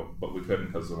the show, but we couldn't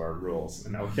because of our rules,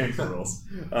 and now we changed the rules.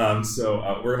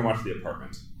 So we're going to watch The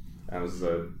Apartment. And this is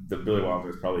the Billy Wilder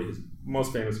is probably his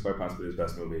most famous, quite possibly his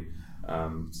best movie,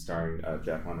 starring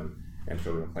Jack Lemmon and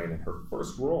Shirley MacLaine in her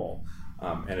first role.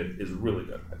 And it is really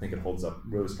good. I think it holds up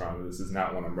really strongly. This is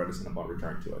not one I'm reticent about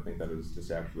returning to. I think that is just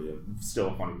actually still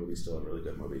a funny movie, still a really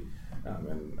good movie.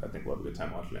 And I think we'll have a good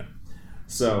time watching it.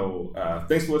 So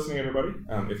thanks for listening, everybody.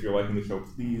 If you're liking the show,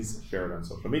 please share it on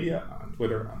social media, on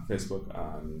Twitter, on Facebook,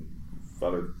 on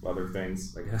other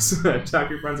things, I guess. Talk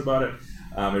to your friends about it.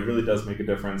 It really does make a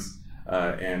difference.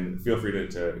 And feel free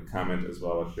to comment as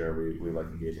well as share. We like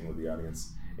engaging with the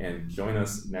audience. And join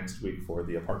us next week for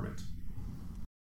The Apartment.